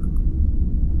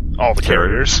 All the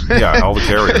carriers. Yeah, all the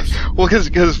carriers. Well,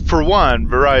 because for one,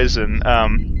 Verizon,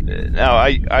 now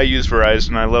I use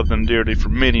Verizon. I love them dearly for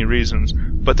many reasons,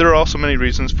 but there are also many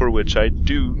reasons for which I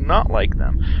do not like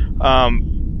them.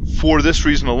 For this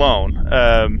reason alone,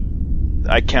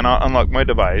 I cannot unlock my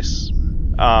device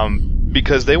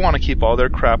because they want to keep all their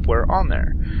crapware on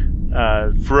there.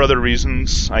 For other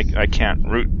reasons, I can't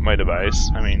root my device.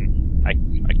 I mean, I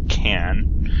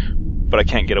can, but I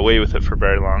can't get away with it for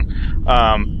very long.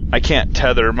 I can't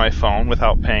tether my phone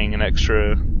without paying an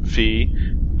extra fee.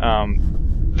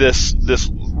 This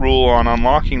rule on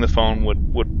unlocking the phone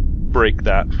would break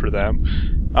that for them.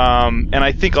 And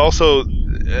I think also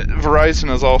Verizon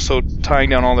is also tying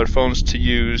down all their phones to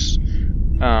use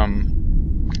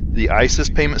the ISIS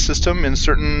payment system in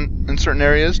certain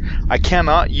areas. I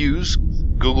cannot use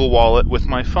Google Wallet with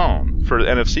my phone for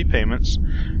NFC payments,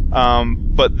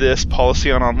 but this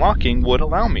policy on unlocking would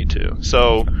allow me to.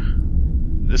 So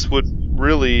this would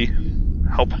really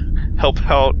help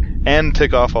out and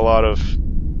tick off a lot of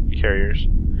carriers,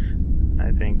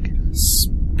 I think.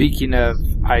 Speaking of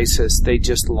ISIS, they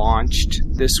just launched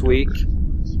this week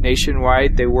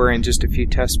nationwide. They were in just a few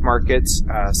test markets,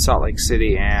 Salt Lake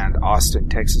City and Austin,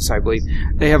 Texas, I believe.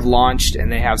 They have launched,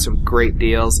 and they have some great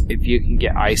deals. If you can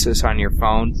get ISIS on your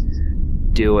phone,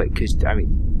 do it. Because, I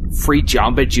mean, free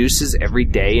Jamba Juices every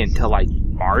day until, like,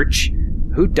 March?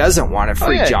 Who doesn't want a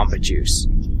free Jamba Juice?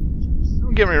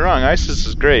 Don't get me wrong, ISIS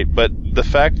is great, but the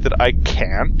fact that I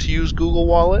can't use Google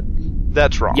Wallet,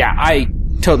 that's wrong. Yeah, I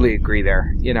totally agree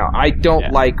there. You know, I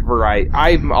don't like Verizon.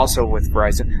 I'm also with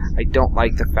Verizon. I don't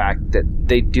like the fact that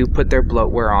they do put their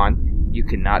bloatware on. You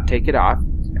cannot take it off.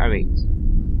 I mean,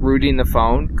 rooting the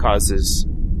phone causes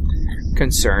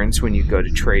concerns when you go to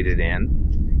trade it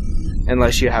in.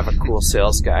 Unless you have a cool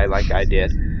sales guy like I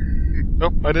did.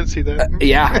 Nope, I didn't see that.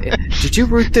 Yeah. Did you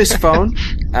root this phone?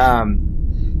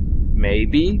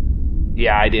 Maybe.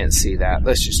 Yeah, I didn't see that.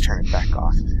 Let's just turn it back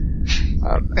off.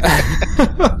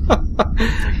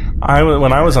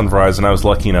 When I was on Verizon, I was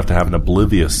lucky enough to have an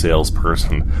oblivious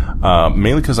salesperson,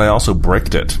 mainly because I also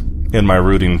bricked it in my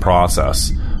routing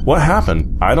process. What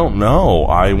happened? I don't know.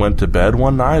 I went to bed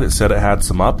one night, it said it had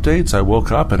some updates, I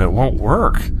woke up and it won't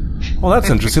work. Well, that's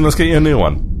interesting, let's get you a new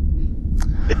one.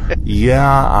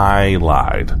 Yeah, I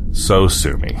lied. So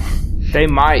sue me. They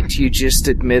might, you just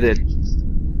admitted.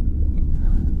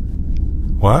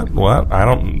 What? I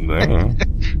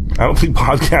don't think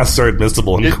podcasts are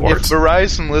admissible in court. If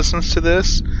Verizon listens to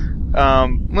this,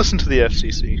 listen to the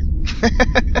FCC.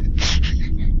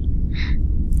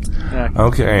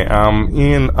 Okay,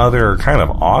 in other kind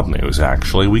of odd news,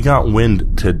 actually, we got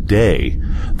wind today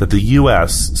that the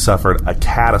U.S. suffered a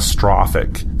catastrophic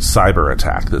cyber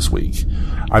attack this week.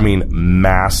 I mean,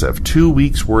 massive. 2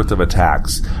 weeks worth of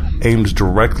attacks aimed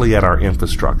directly at our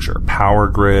infrastructure, power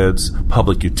grids,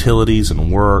 public utilities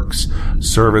and works,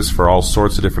 service for all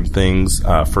sorts of different things,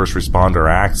 first responder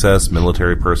access,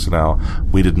 military personnel.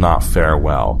 We did not fare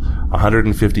well.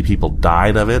 150 people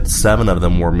died of it. 7 of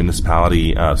them were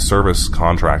municipality service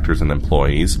contractors and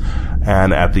employees.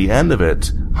 And at the end of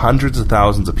it, hundreds of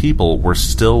thousands of people were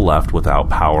still left without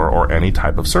power or any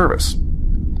type of service.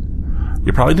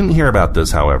 You probably didn't hear about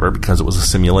this, however, because it was a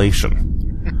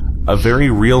simulation. A very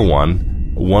real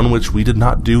one which we did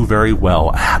not do very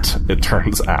well at, it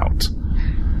turns out.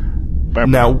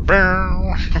 Now,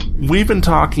 we've been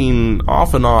talking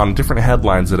off and on different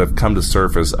headlines that have come to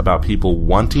surface about people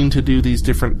wanting to do these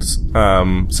different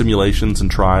simulations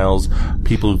and trials,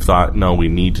 people who thought, no, we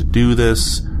need to do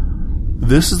this.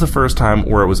 This is the first time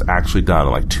where it was actually done.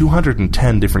 Like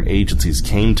 210 different agencies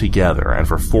came together, and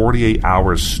for 48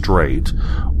 hours straight,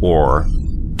 or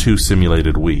 2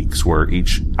 simulated weeks, where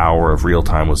each hour of real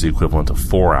time was the equivalent of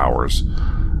 4 hours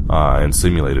in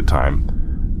simulated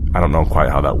time. I don't know quite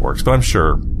how that works, but I'm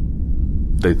sure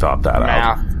they thought that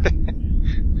out.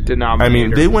 Denominator. I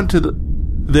mean, they went to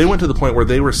the point where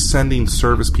they were sending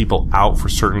service people out for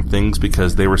certain things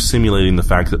because they were simulating the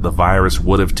fact that the virus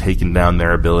would have taken down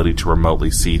their ability to remotely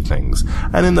see things.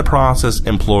 And in the process,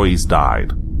 employees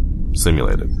died.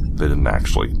 Simulated. They didn't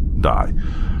actually die.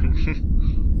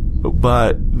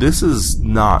 But this is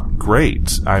not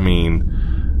great. I mean,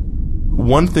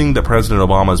 one thing that President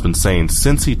Obama has been saying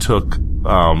since he took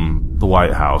the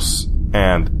White House,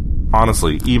 and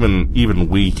honestly, even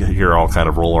we here all kind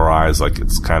of roll our eyes like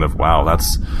it's kind of, wow,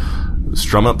 that's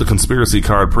strum up the conspiracy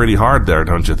card pretty hard there,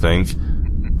 don't you think?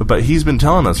 But he's been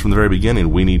telling us from the very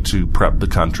beginning we need to prep the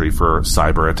country for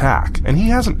cyber attack. And he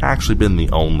hasn't actually been the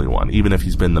only one, even if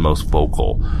he's been the most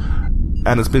vocal.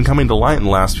 And it's been coming to light in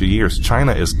the last few years.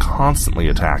 China is constantly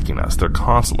attacking us. They're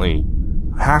constantly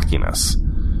hacking us.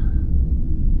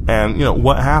 And,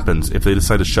 what happens if they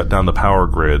decide to shut down the power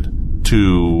grid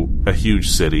to a huge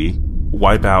city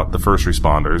wipe out the first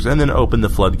responders, and then open the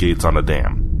floodgates on a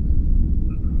dam.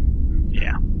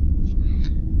 Yeah.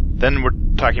 Then we're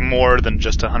talking more than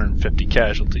just 150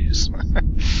 casualties.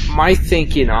 My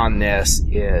thinking on this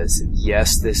is,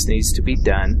 yes, this needs to be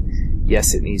done.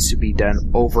 Yes, it needs to be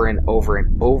done over and over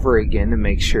and over again to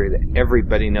make sure that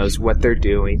everybody knows what they're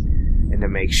doing and to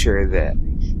make sure that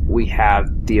we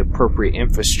have the appropriate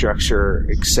infrastructure,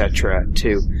 etc.,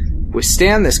 to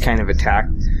withstand this kind of attack.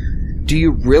 Do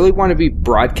you really want to be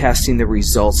broadcasting the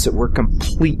results that we're a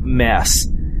complete mess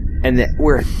and that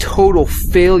we're a total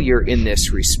failure in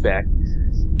this respect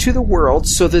to the world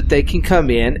so that they can come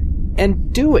in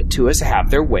and do it to us, have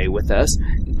their way with us,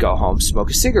 and go home,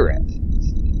 smoke a cigarette?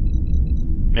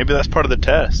 Maybe that's part of the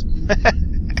test.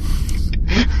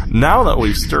 Now that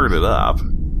we've stirred it up,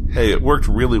 hey, it worked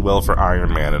really well for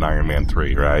Iron Man and Iron Man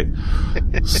 3, right?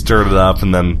 Stirred it up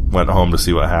and then went home to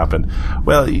see what happened.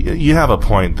 Well, you have a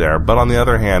point there, but on the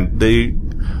other hand,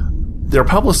 they're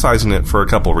publicizing it for a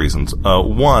couple of reasons.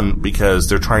 One, because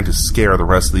they're trying to scare the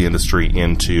rest of the industry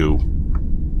into,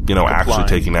 actually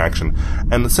taking action.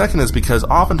 And the second is because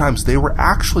oftentimes they were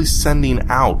actually sending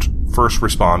out first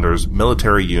responders,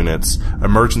 military units,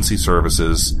 emergency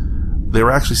services. They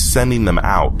were actually sending them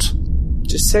out.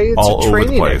 Just say it's a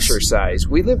training exercise.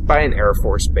 We live by an Air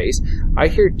Force base. I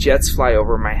hear jets fly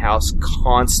over my house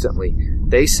constantly.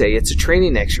 They say it's a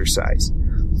training exercise.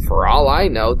 For all I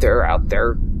know, they're out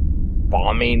there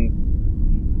bombing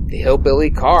hillbilly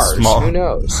cars. Who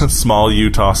knows? Small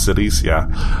Utah cities, yeah.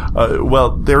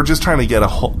 Well, they were just trying to get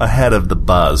ahead of the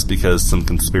buzz because some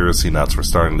conspiracy nuts were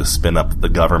starting to spin up that the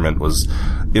government was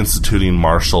instituting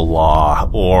martial law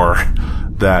or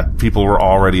that people were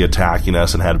already attacking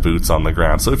us and had boots on the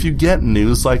ground. So if you get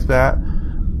news like that,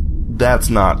 that's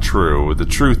not true. The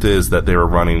truth is that they were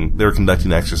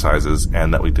conducting exercises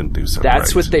and that we didn't do so.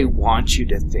 That's what they want you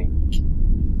to think.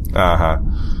 Uh-huh.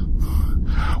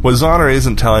 What Zahner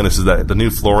isn't telling us is that the new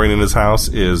flooring in his house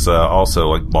is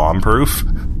also bomb-proof,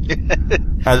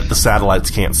 and that the satellites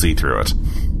can't see through it.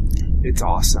 It's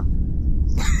awesome.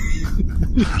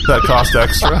 That cost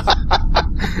extra?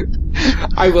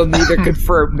 I will neither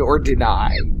confirm nor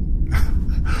deny.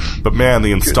 But man,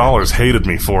 the installers hated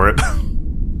me for it.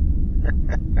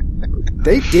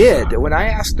 They did. When I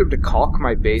asked them to caulk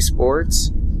my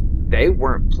baseboards, they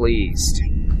weren't pleased.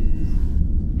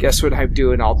 Guess what I'm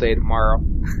doing all day tomorrow?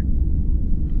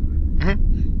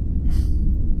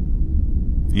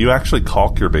 You actually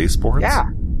caulk your baseboards? Yeah.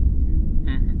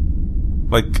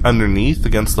 Like underneath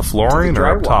against the flooring or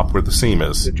up top where the seam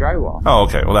is? The drywall. Oh,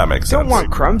 okay. Well, that makes sense. Don't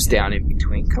want crumbs down in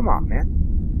between. Come on, man.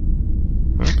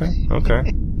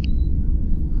 Okay.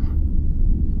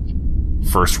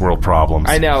 First world problems.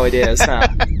 I know it is, huh?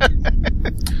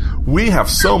 We have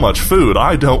so much food,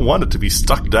 I don't want it to be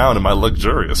stuck down in my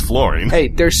luxurious flooring. Hey,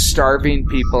 there's starving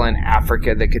people in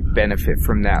Africa that could benefit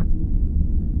from that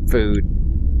food.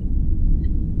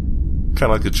 Kind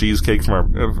of like the cheesecake from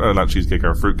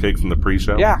our fruitcake from the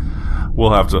pre-show. Yeah.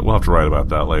 We'll have to write about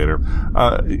that later.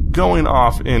 Going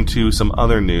off into some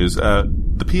other news,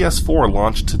 the PS4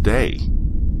 launched today.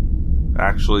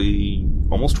 Actually,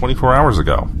 almost 24 hours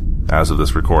ago. As of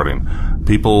this recording,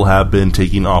 people have been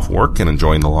taking off work and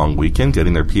enjoying the long weekend,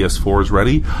 getting their PS4s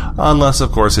ready, unless,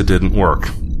 of course, it didn't work.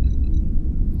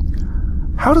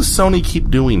 How does Sony keep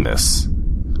doing this?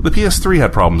 The PS3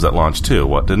 had problems at launch too,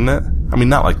 didn't it? I mean,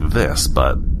 not like this,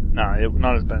 but... No,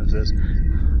 not as bad as this.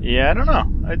 Yeah, I don't know.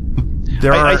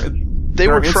 They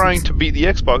were trying to beat the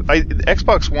Xbox.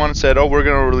 Xbox One said, we're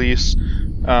going to release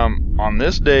on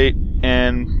this date,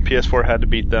 and PS4 had to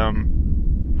beat them.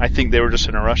 I think they were just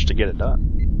in a rush to get it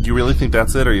done. You really think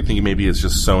that's it, or you think maybe it's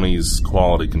just Sony's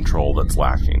quality control that's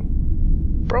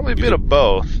lacking? Probably a bit of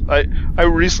both. I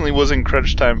recently was in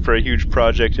crunch time for a huge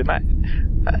project, and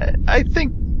I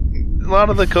think a lot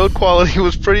of the code quality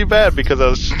was pretty bad because I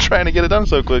was trying to get it done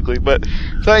so quickly. But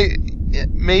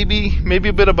maybe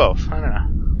a bit of both. I don't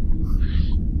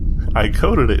know. I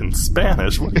coded it in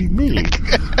Spanish. What do you mean?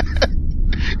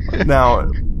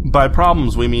 Now, by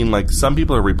problems, we mean some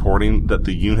people are reporting that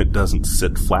the unit doesn't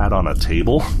sit flat on a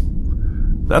table.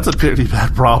 That's a pretty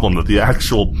bad problem, that the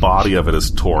actual body of it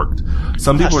is torqued.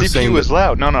 Some people are saying CPU is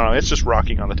loud. No, it's just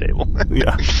rocking on the table.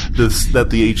 Yeah. That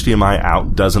the HDMI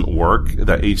out doesn't work,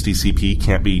 that HDCP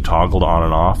can't be toggled on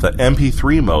and off, that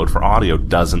MP3 mode for audio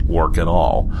doesn't work at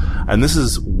all. And this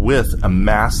is with a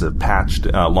massive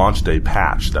launch day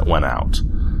patch that went out.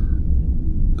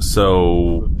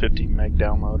 So 50 meg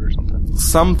download or something.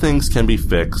 Some things can be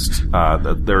fixed.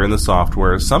 They're in the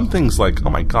software. Some things oh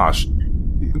my gosh,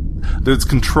 there's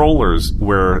controllers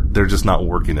where they're just not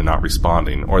working and not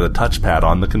responding, or the touchpad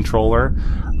on the controller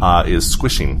is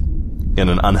squishing in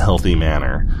an unhealthy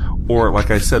manner. Or,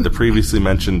 like I said, the previously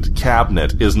mentioned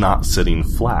cabinet is not sitting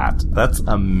flat. That's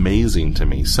amazing to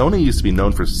me. Sony used to be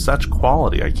known for such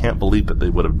quality. I can't believe that they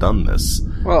would have done this.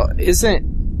 Well,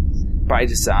 isn't, by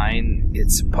design,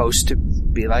 it's supposed to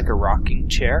be like a rocking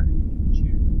chair?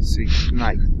 So you can,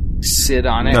 like, sit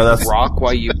on it and rock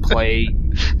while you play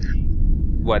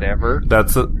whatever?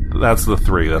 That's the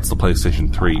 3. That's the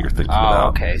PlayStation 3 you're thinking about. Oh,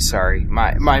 okay. Sorry.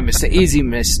 My mistake. Easy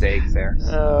mistake there.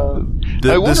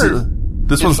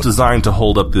 This one's designed to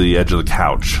hold up the edge of the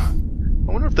couch. I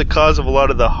wonder if the cause of a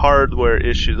lot of the hardware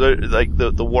issues, like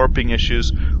the warping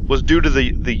issues, was due to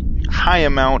the high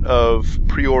amount of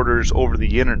pre-orders over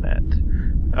the internet.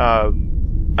 I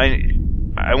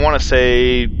want to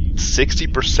say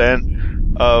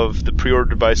 60% of the pre-order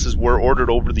devices were ordered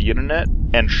over the internet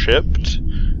and shipped,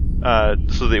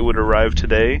 so they would arrive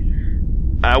today.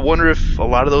 I wonder if a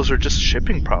lot of those are just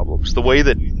shipping problems. The way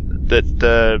that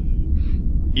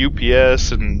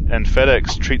UPS and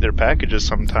FedEx treat their packages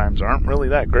sometimes aren't really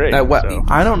that great. So.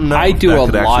 I don't know. I do a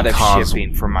lot of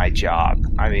shipping for my job.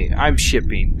 I mean, I'm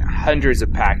shipping hundreds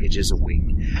of packages a week.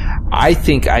 I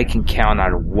think I can count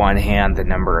on one hand the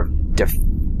number of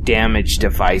damaged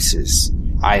devices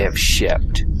I have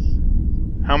shipped.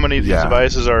 How many of these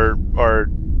devices are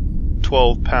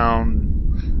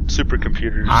 12-pound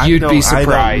supercomputers? You'd be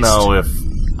surprised.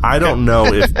 I don't know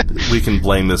if we can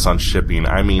blame this on shipping.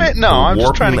 I mean, I'm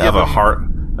just trying to give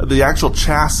the actual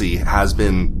chassis has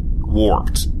been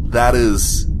warped. That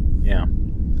is,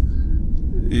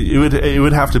 it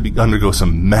would have to undergo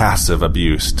some massive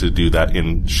abuse to do that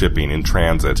in shipping, in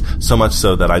transit. So much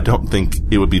so that I don't think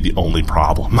it would be the only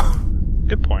problem.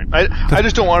 Good point. I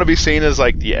just don't want to be seen as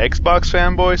like the Xbox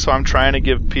fanboy, so I'm trying to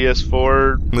give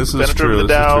PS4 benefit of the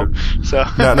doubt. So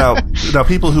now,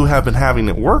 people who have been having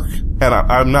it work, and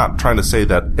I'm not trying to say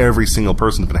that every single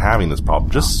person's been having this problem,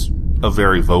 just a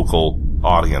very vocal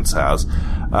audience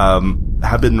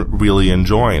have been really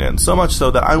enjoying it. And so much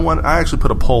so that I actually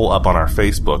put a poll up on our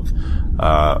Facebook,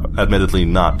 admittedly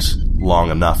not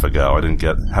long enough ago. I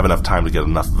didn't have enough time to get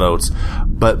enough votes.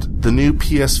 But the new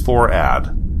PS4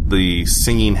 ad, the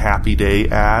Singing Happy Day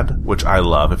ad, which I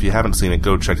love. If you haven't seen it,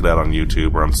 go check it out on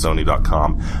YouTube or on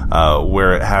Sony.com,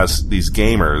 where it has these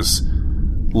gamers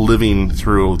living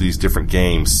through these different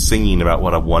games, singing about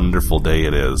what a wonderful day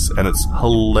it is. And it's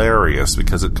hilarious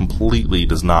because it completely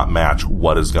does not match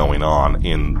what is going on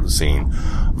in the scene.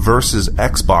 Versus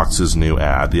Xbox's new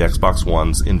ad, the Xbox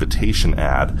One's invitation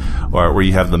ad, where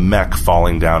you have the mech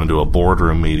falling down into a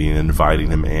boardroom meeting and inviting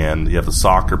him in. You have the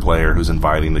soccer player who's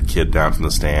inviting the kid down from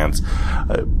the stands.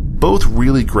 Both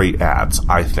really great ads,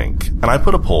 I think. And I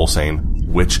put a poll saying,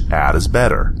 which ad is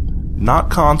better? Not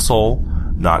console,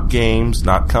 not games,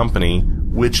 not company.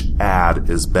 Which ad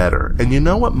is better? And you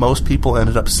know what most people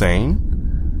ended up saying?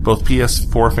 Both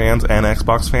PS4 fans and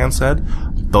Xbox fans said?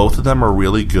 Both of them are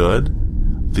really good.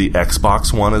 The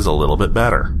Xbox One is a little bit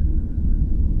better.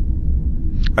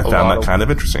 I found that kind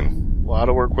of interesting. A lot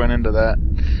of work went into that.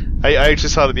 I actually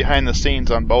saw the behind the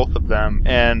scenes on both of them,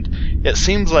 and it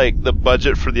seems like the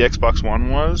budget for the Xbox One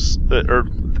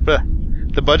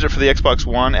the budget for the Xbox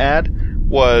One ad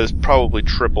was probably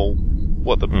triple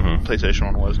what the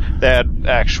PlayStation One was. They had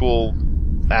actual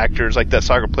actors, like that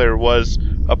soccer player was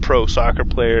a pro soccer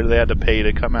player. They had to pay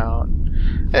to come out.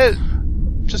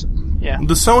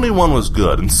 The Sony one was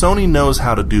good, and Sony knows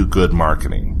how to do good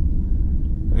marketing.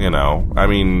 You know, I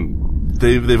mean,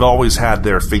 they've always had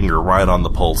their finger right on the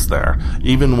pulse there.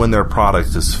 Even when their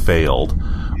product has failed,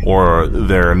 or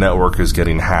their network is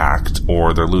getting hacked,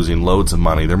 or they're losing loads of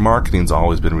money, their marketing's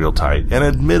always been real tight. And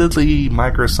admittedly,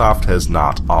 Microsoft has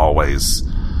not always.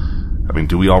 I mean,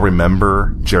 do we all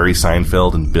remember Jerry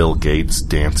Seinfeld and Bill Gates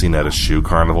dancing at a shoe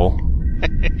carnival?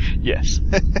 Yes.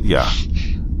 Yeah.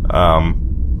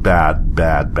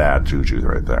 Bad juju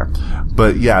right there.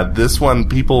 But yeah, this one,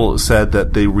 people said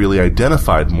that they really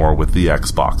identified more with the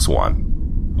Xbox One.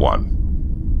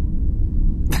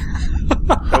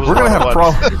 We're gonna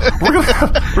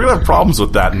have problems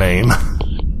with that name.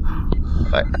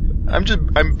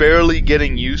 I'm barely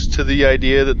getting used to the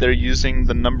idea that they're using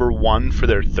the number 1 for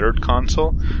their third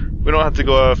console. We don't have to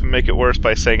go off and make it worse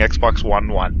by saying Xbox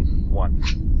One. 1.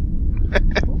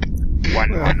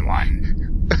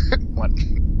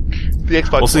 The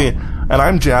Xbox Well, see, and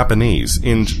I'm Japanese.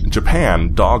 In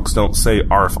Japan, dogs don't say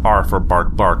arf arf or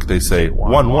bark bark. They say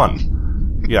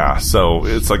 1. Yeah, so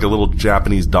it's like a little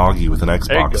Japanese doggy with an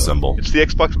Xbox symbol. It's the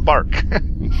Xbox bark.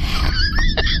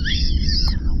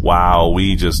 Wow,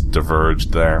 we just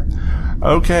diverged there.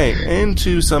 Okay,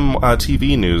 into some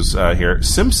TV news here.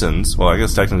 Simpsons, well, I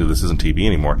guess technically this isn't TV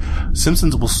anymore.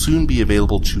 Simpsons will soon be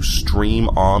available to stream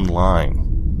online.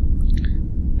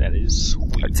 That is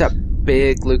sweet. It's a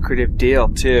big, lucrative deal,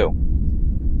 too.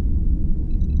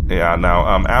 Yeah,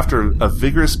 now, after a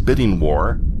vigorous bidding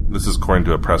war, this is according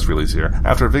to a press release here,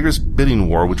 after a vigorous bidding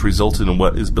war which resulted in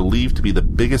what is believed to be the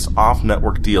biggest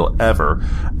off-network deal ever,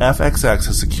 FXX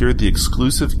has secured the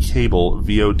exclusive cable,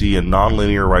 VOD, and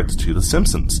non-linear rights to The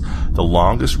Simpsons, the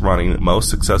longest-running, most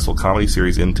successful comedy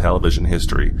series in television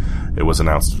history. It was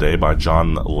announced today by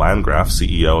John Landgraf,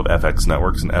 CEO of FX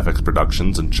Networks and FX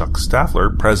Productions, and Chuck Staffler,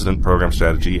 President, Program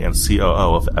Strategy, and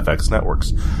COO of FX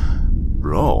Networks.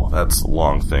 Bro, that's a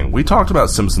long thing. We talked about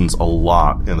Simpsons a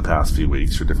lot in the past few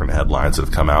weeks for different headlines that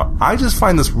have come out. I just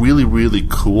find this really, really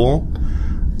cool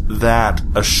that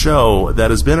a show that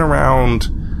has been around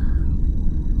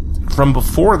from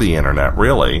before the internet,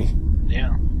 really,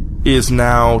 is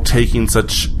now taking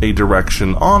such a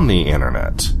direction on the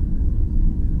internet.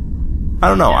 I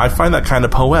don't know. I find that kind of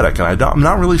poetic, and I'm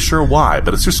not really sure why,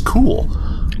 but it's just cool.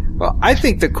 Well, I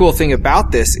think the cool thing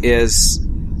about this is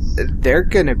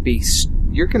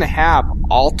you're going to have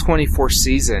all 24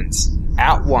 seasons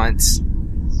at once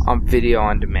on video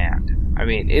on demand. I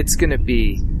mean, it's going to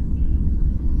be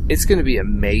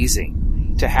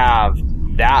amazing to have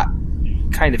that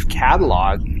kind of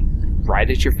catalog right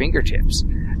at your fingertips.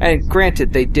 And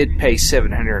granted, they did pay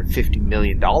 $750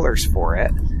 million for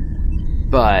it,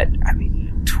 but I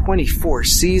mean, 24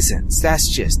 seasons,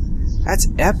 that's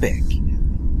epic.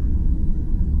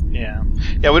 Yeah,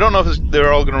 we don't know if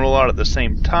they're all going to roll out at the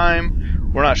same time.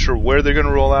 We're not sure where they're going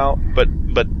to roll out, but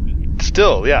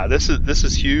still, yeah, this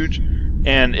is huge,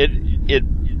 and it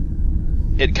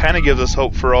kind of gives us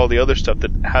hope for all the other stuff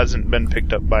that hasn't been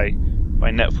picked up by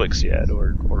Netflix yet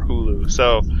or Hulu.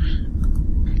 So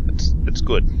it's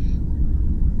good.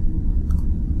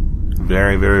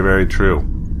 Very, very, very true.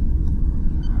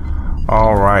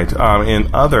 All right.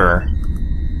 In other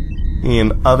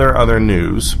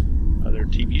news.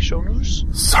 TV show news?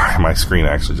 Sorry, my screen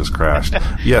actually just crashed.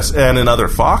 Yes, and in other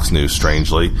Fox news,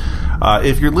 strangely,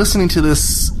 if you're listening to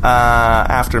this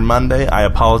after Monday, I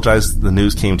apologize the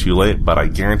news came too late, but I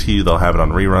guarantee you they'll have it on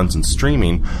reruns and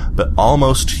streaming. But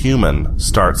Almost Human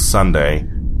starts Sunday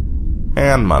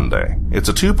and Monday. It's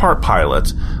a 2-part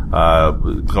pilot,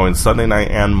 going Sunday night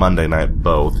and Monday night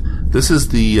both. This is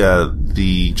the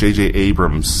J.J.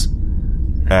 Abrams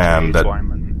and that.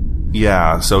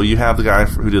 Yeah, so you have the guy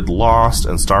who did Lost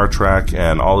and Star Trek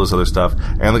and all this other stuff,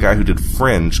 and the guy who did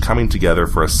Fringe coming together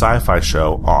for a sci-fi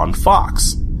show on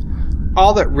Fox.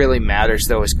 All that really matters,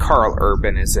 though, is Carl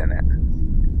Urban is in it.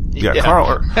 Yeah.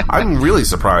 Carl. I'm really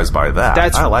surprised by that.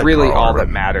 That's really Carl all Urban.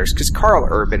 that matters, because Carl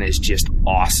Urban is just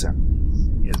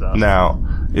awesome. He's awesome. Now,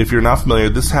 if you're not familiar,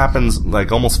 this happens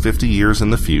like almost 50 years in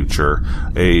the future.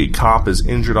 A cop is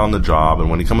injured on the job, and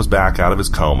when he comes back out of his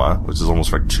coma, which is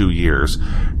almost like 2 years,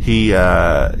 he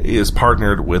is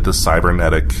partnered with a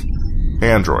cybernetic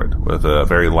android, with a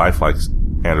very lifelike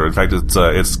android. In fact,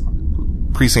 it's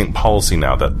precinct policy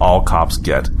now that all cops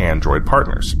get android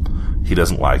partners. He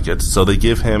doesn't like it, so they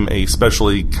give him a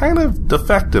specially kind of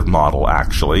defective model,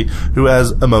 actually, who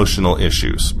has emotional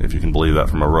issues, if you can believe that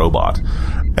from a robot.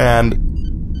 And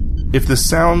if this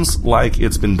sounds like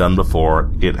it's been done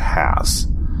before, it has.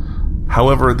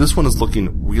 However, this one is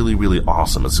looking really, really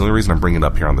awesome. It's the only reason I'm bringing it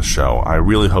up here on the show. I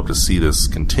really hope to see this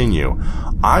continue.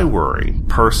 I worry,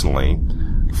 personally,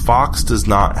 Fox does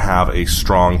not have a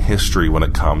strong history when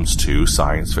it comes to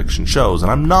science fiction shows. And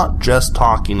I'm not just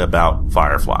talking about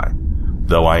Firefly,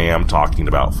 though I am talking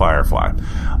about Firefly.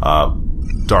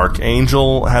 Dark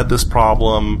Angel had this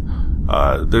problem.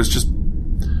 There's just...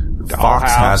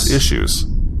 Fox has issues.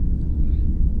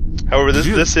 However,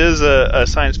 this is a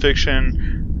science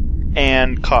fiction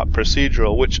and cop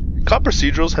procedural, which cop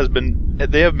procedurals have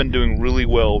been doing really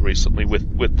well recently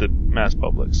with the mass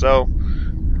public. So,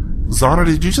 Zana,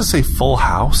 did you just say Full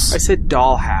House? I said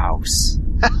Dollhouse.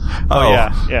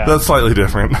 Yeah. That's slightly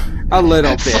different. A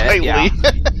little bit, Slightly. yeah.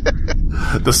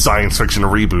 The science fiction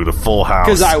reboot of Full House.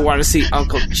 Because I want to see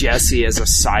Uncle Jesse as a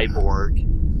cyborg.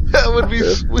 That would be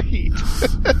sweet.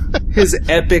 His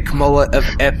epic mullet of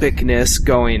epicness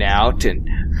going out and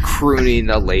crooning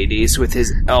the ladies with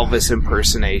his Elvis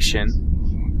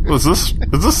impersonation. Is this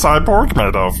cyborg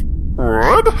made of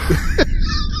wood?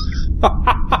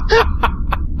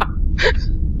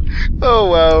 Oh,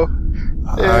 wow.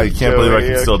 I can't believe I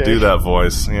can still do that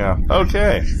voice. Yeah.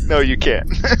 Okay. No, you can't.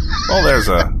 Well, there's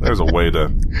a way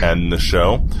to end the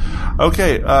show.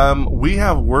 Okay, we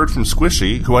have word from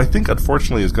Squishy, who I think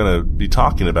unfortunately is going to be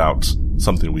talking about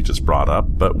something we just brought up,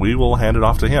 but we will hand it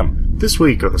off to him. This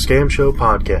week on the Scam Show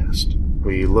podcast,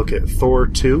 we look at Thor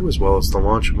 2 as well as the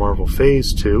launch of Marvel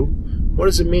Phase 2. What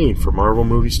does it mean for Marvel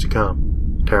movies to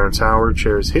come? Terrence Howard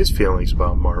shares his feelings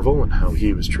about Marvel and how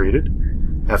he was treated.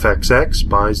 FXX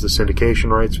buys the syndication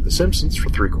rights for The Simpsons for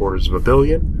 $750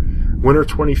 million. Winter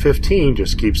 2015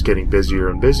 just keeps getting busier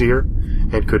and busier,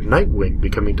 and could Nightwing be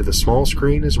coming to the small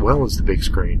screen as well as the big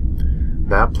screen?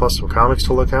 That plus some comics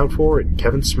to look out for, and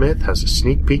Kevin Smith has a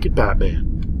sneak peek at Batman.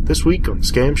 This week on the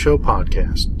Scam Show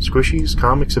Podcast, Squishies,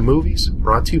 Comics, and Movies,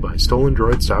 brought to you by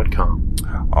StolenDroids.com.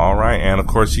 All right, and of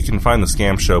course you can find the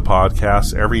Scam Show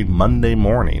Podcast every Monday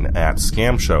morning at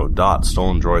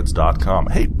scamshow.stolendroids.com.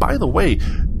 Hey, by the way,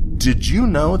 did you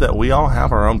know that we all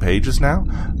have our own pages now?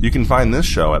 You can find this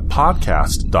show at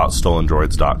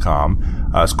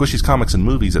podcast.stolendroids.com, Squishies, Comics, and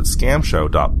Movies at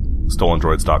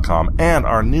scamshow.stolendroids.com, and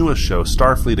our newest show,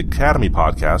 Starfleet Academy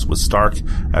Podcast, with Stark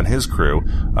and his crew,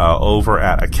 over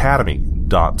at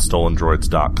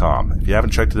academy.stolendroids.com. If you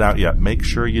haven't checked it out yet, make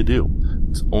sure you do.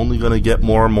 It's only going to get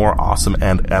more and more awesome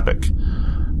and epic.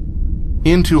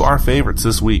 Into our favorites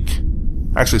this week.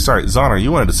 Actually, sorry, Zoner,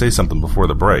 you wanted to say something before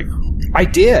the break. I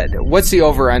did. What's the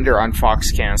over-under on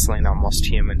Fox canceling Almost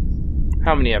Human?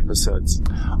 How many episodes?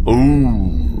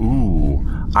 Ooh.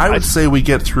 I would say we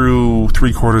get through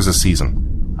 3/4 a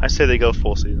season. I say they go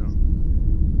full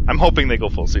season. I'm hoping they go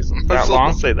full season. That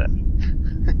long? Let's say that.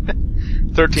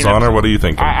 13 Zoner, what are you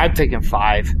thinking? I'm thinking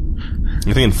 5.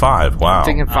 You're thinking 5? Wow. I'm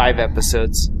thinking 5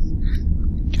 episodes.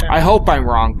 Okay. I hope I'm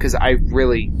wrong, because I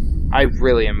really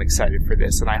am excited for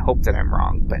this, and I hope that I'm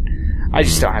wrong, but I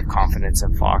just don't have confidence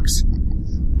in Fox.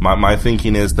 My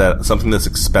thinking is that something that's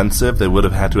expensive, they would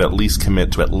have had to at least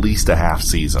commit to at least a half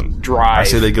season. Drive. I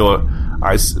say they go...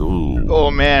 Ooh.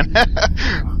 Oh, man.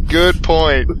 Good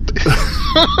point.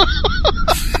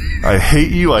 I hate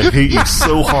you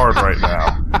so hard right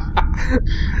now.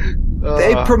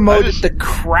 They promoted the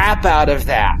crap out of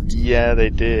that. Yeah, they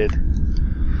did.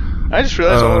 I just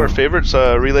realized all of our favorites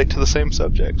relate to the same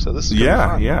subject, so this is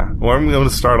fun. Yeah. Well, I'm going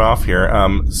to start off here.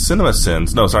 Cinema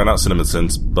Sins. No, sorry, not Cinema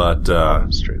Sins, but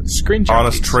Screen Junkies.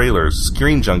 Honest Trailers.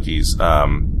 Screen Junkies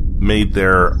made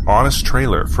their honest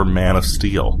trailer for Man of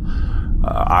Steel.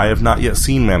 I have not yet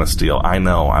seen Man of Steel. I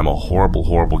know, I'm a horrible,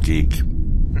 horrible geek.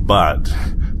 But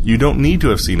you don't need to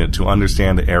have seen it to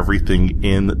understand everything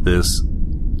in this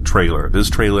trailer. This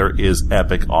trailer is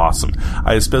epic awesome.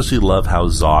 I especially love how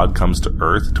Zod comes to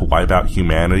Earth to wipe out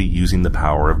humanity using the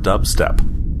power of dubstep.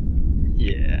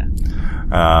 Yeah.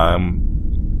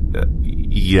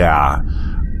 Yeah.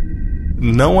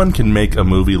 No one can make a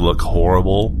movie look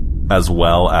horrible as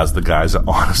well as the guys at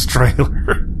Honest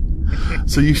Trailer.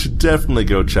 So you should definitely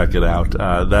go check it out.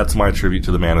 That's my tribute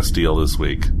to the Man of Steel this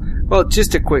week. Well,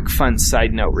 just a quick fun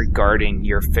side note regarding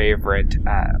your favorite.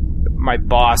 My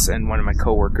boss and one of my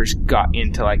coworkers got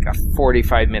into like a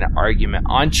 45-minute argument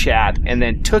on chat and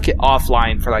then took it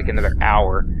offline for like another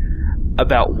hour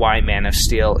about why Man of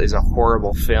Steel is a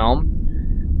horrible film.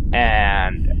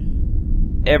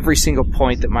 And every single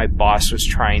point that my boss was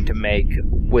trying to make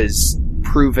was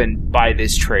proven by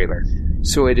this trailer.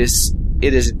 So it is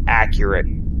an accurate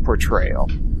portrayal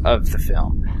of the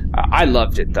film. I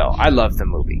loved it though. I love the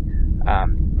movie.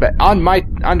 But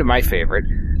onto my favorite.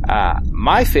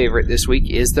 My favorite this week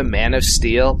is the Man of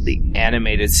Steel, the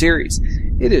animated series.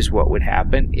 It is what would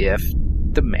happen if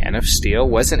the Man of Steel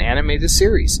was an animated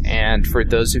series. And for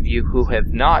those of you who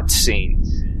have not seen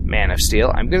Man of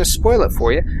Steel, I'm going to spoil it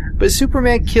for you, but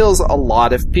Superman kills a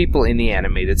lot of people in the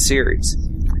animated series.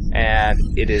 And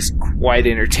it is quite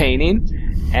entertaining,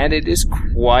 and it is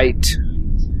quite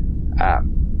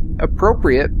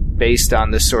appropriate based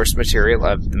on the source material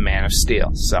of the Man of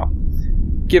Steel. So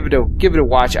give it a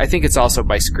watch. I think it's also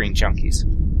by Screen Junkies.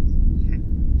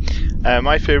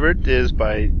 My favorite is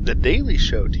by The Daily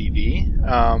Show TV,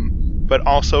 but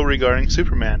also regarding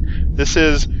Superman. This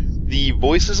is the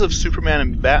voices of Superman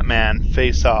and Batman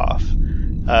face off.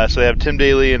 So they have Tim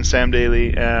Daly and Sam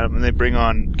Daly, and they bring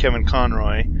on Kevin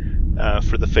Conroy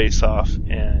for the face off.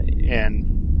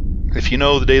 And if you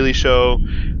know The Daily Show,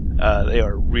 they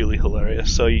are really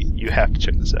hilarious. So you have to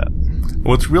check this out.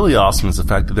 What's really awesome is the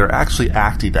fact that they're actually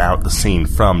acting out the scene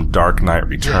from Dark Knight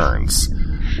Returns,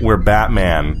 where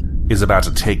Batman is about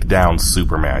to take down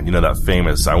Superman. You know, that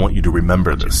famous, I want you to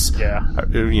remember this. Yeah.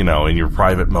 You know, in your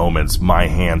private moments, my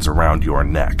hands around your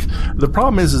neck. The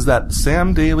problem is that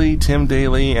Sam Daly, Tim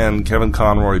Daly, and Kevin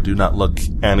Conroy do not look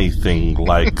anything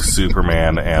like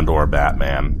Superman and or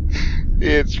Batman.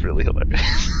 It's really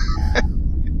hilarious.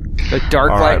 The Dark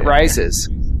Light rises.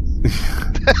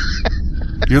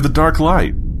 You're the Dark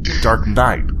Light. Dark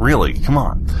Knight. Really? Come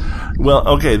on. Well,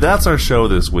 okay, that's our show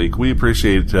this week. We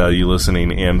appreciate you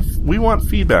listening, and we want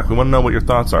feedback. We want to know what your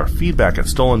thoughts are. Feedback at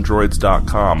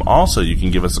stolendroids.com. Also, you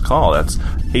can give us a call. That's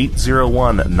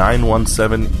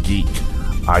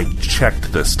 801-917-GEEK. I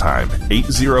checked this time.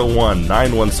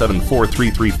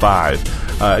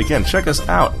 801-917-4335. Again, check us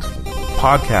out.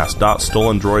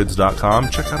 podcast.stolendroids.com.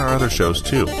 Check out our other shows,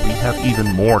 too. We have even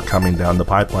more coming down the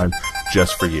pipeline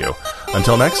just for you.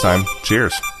 Until next time,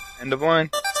 cheers. End of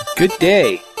line. Good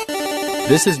day.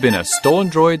 This has been a Stolen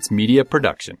Droids Media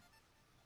production.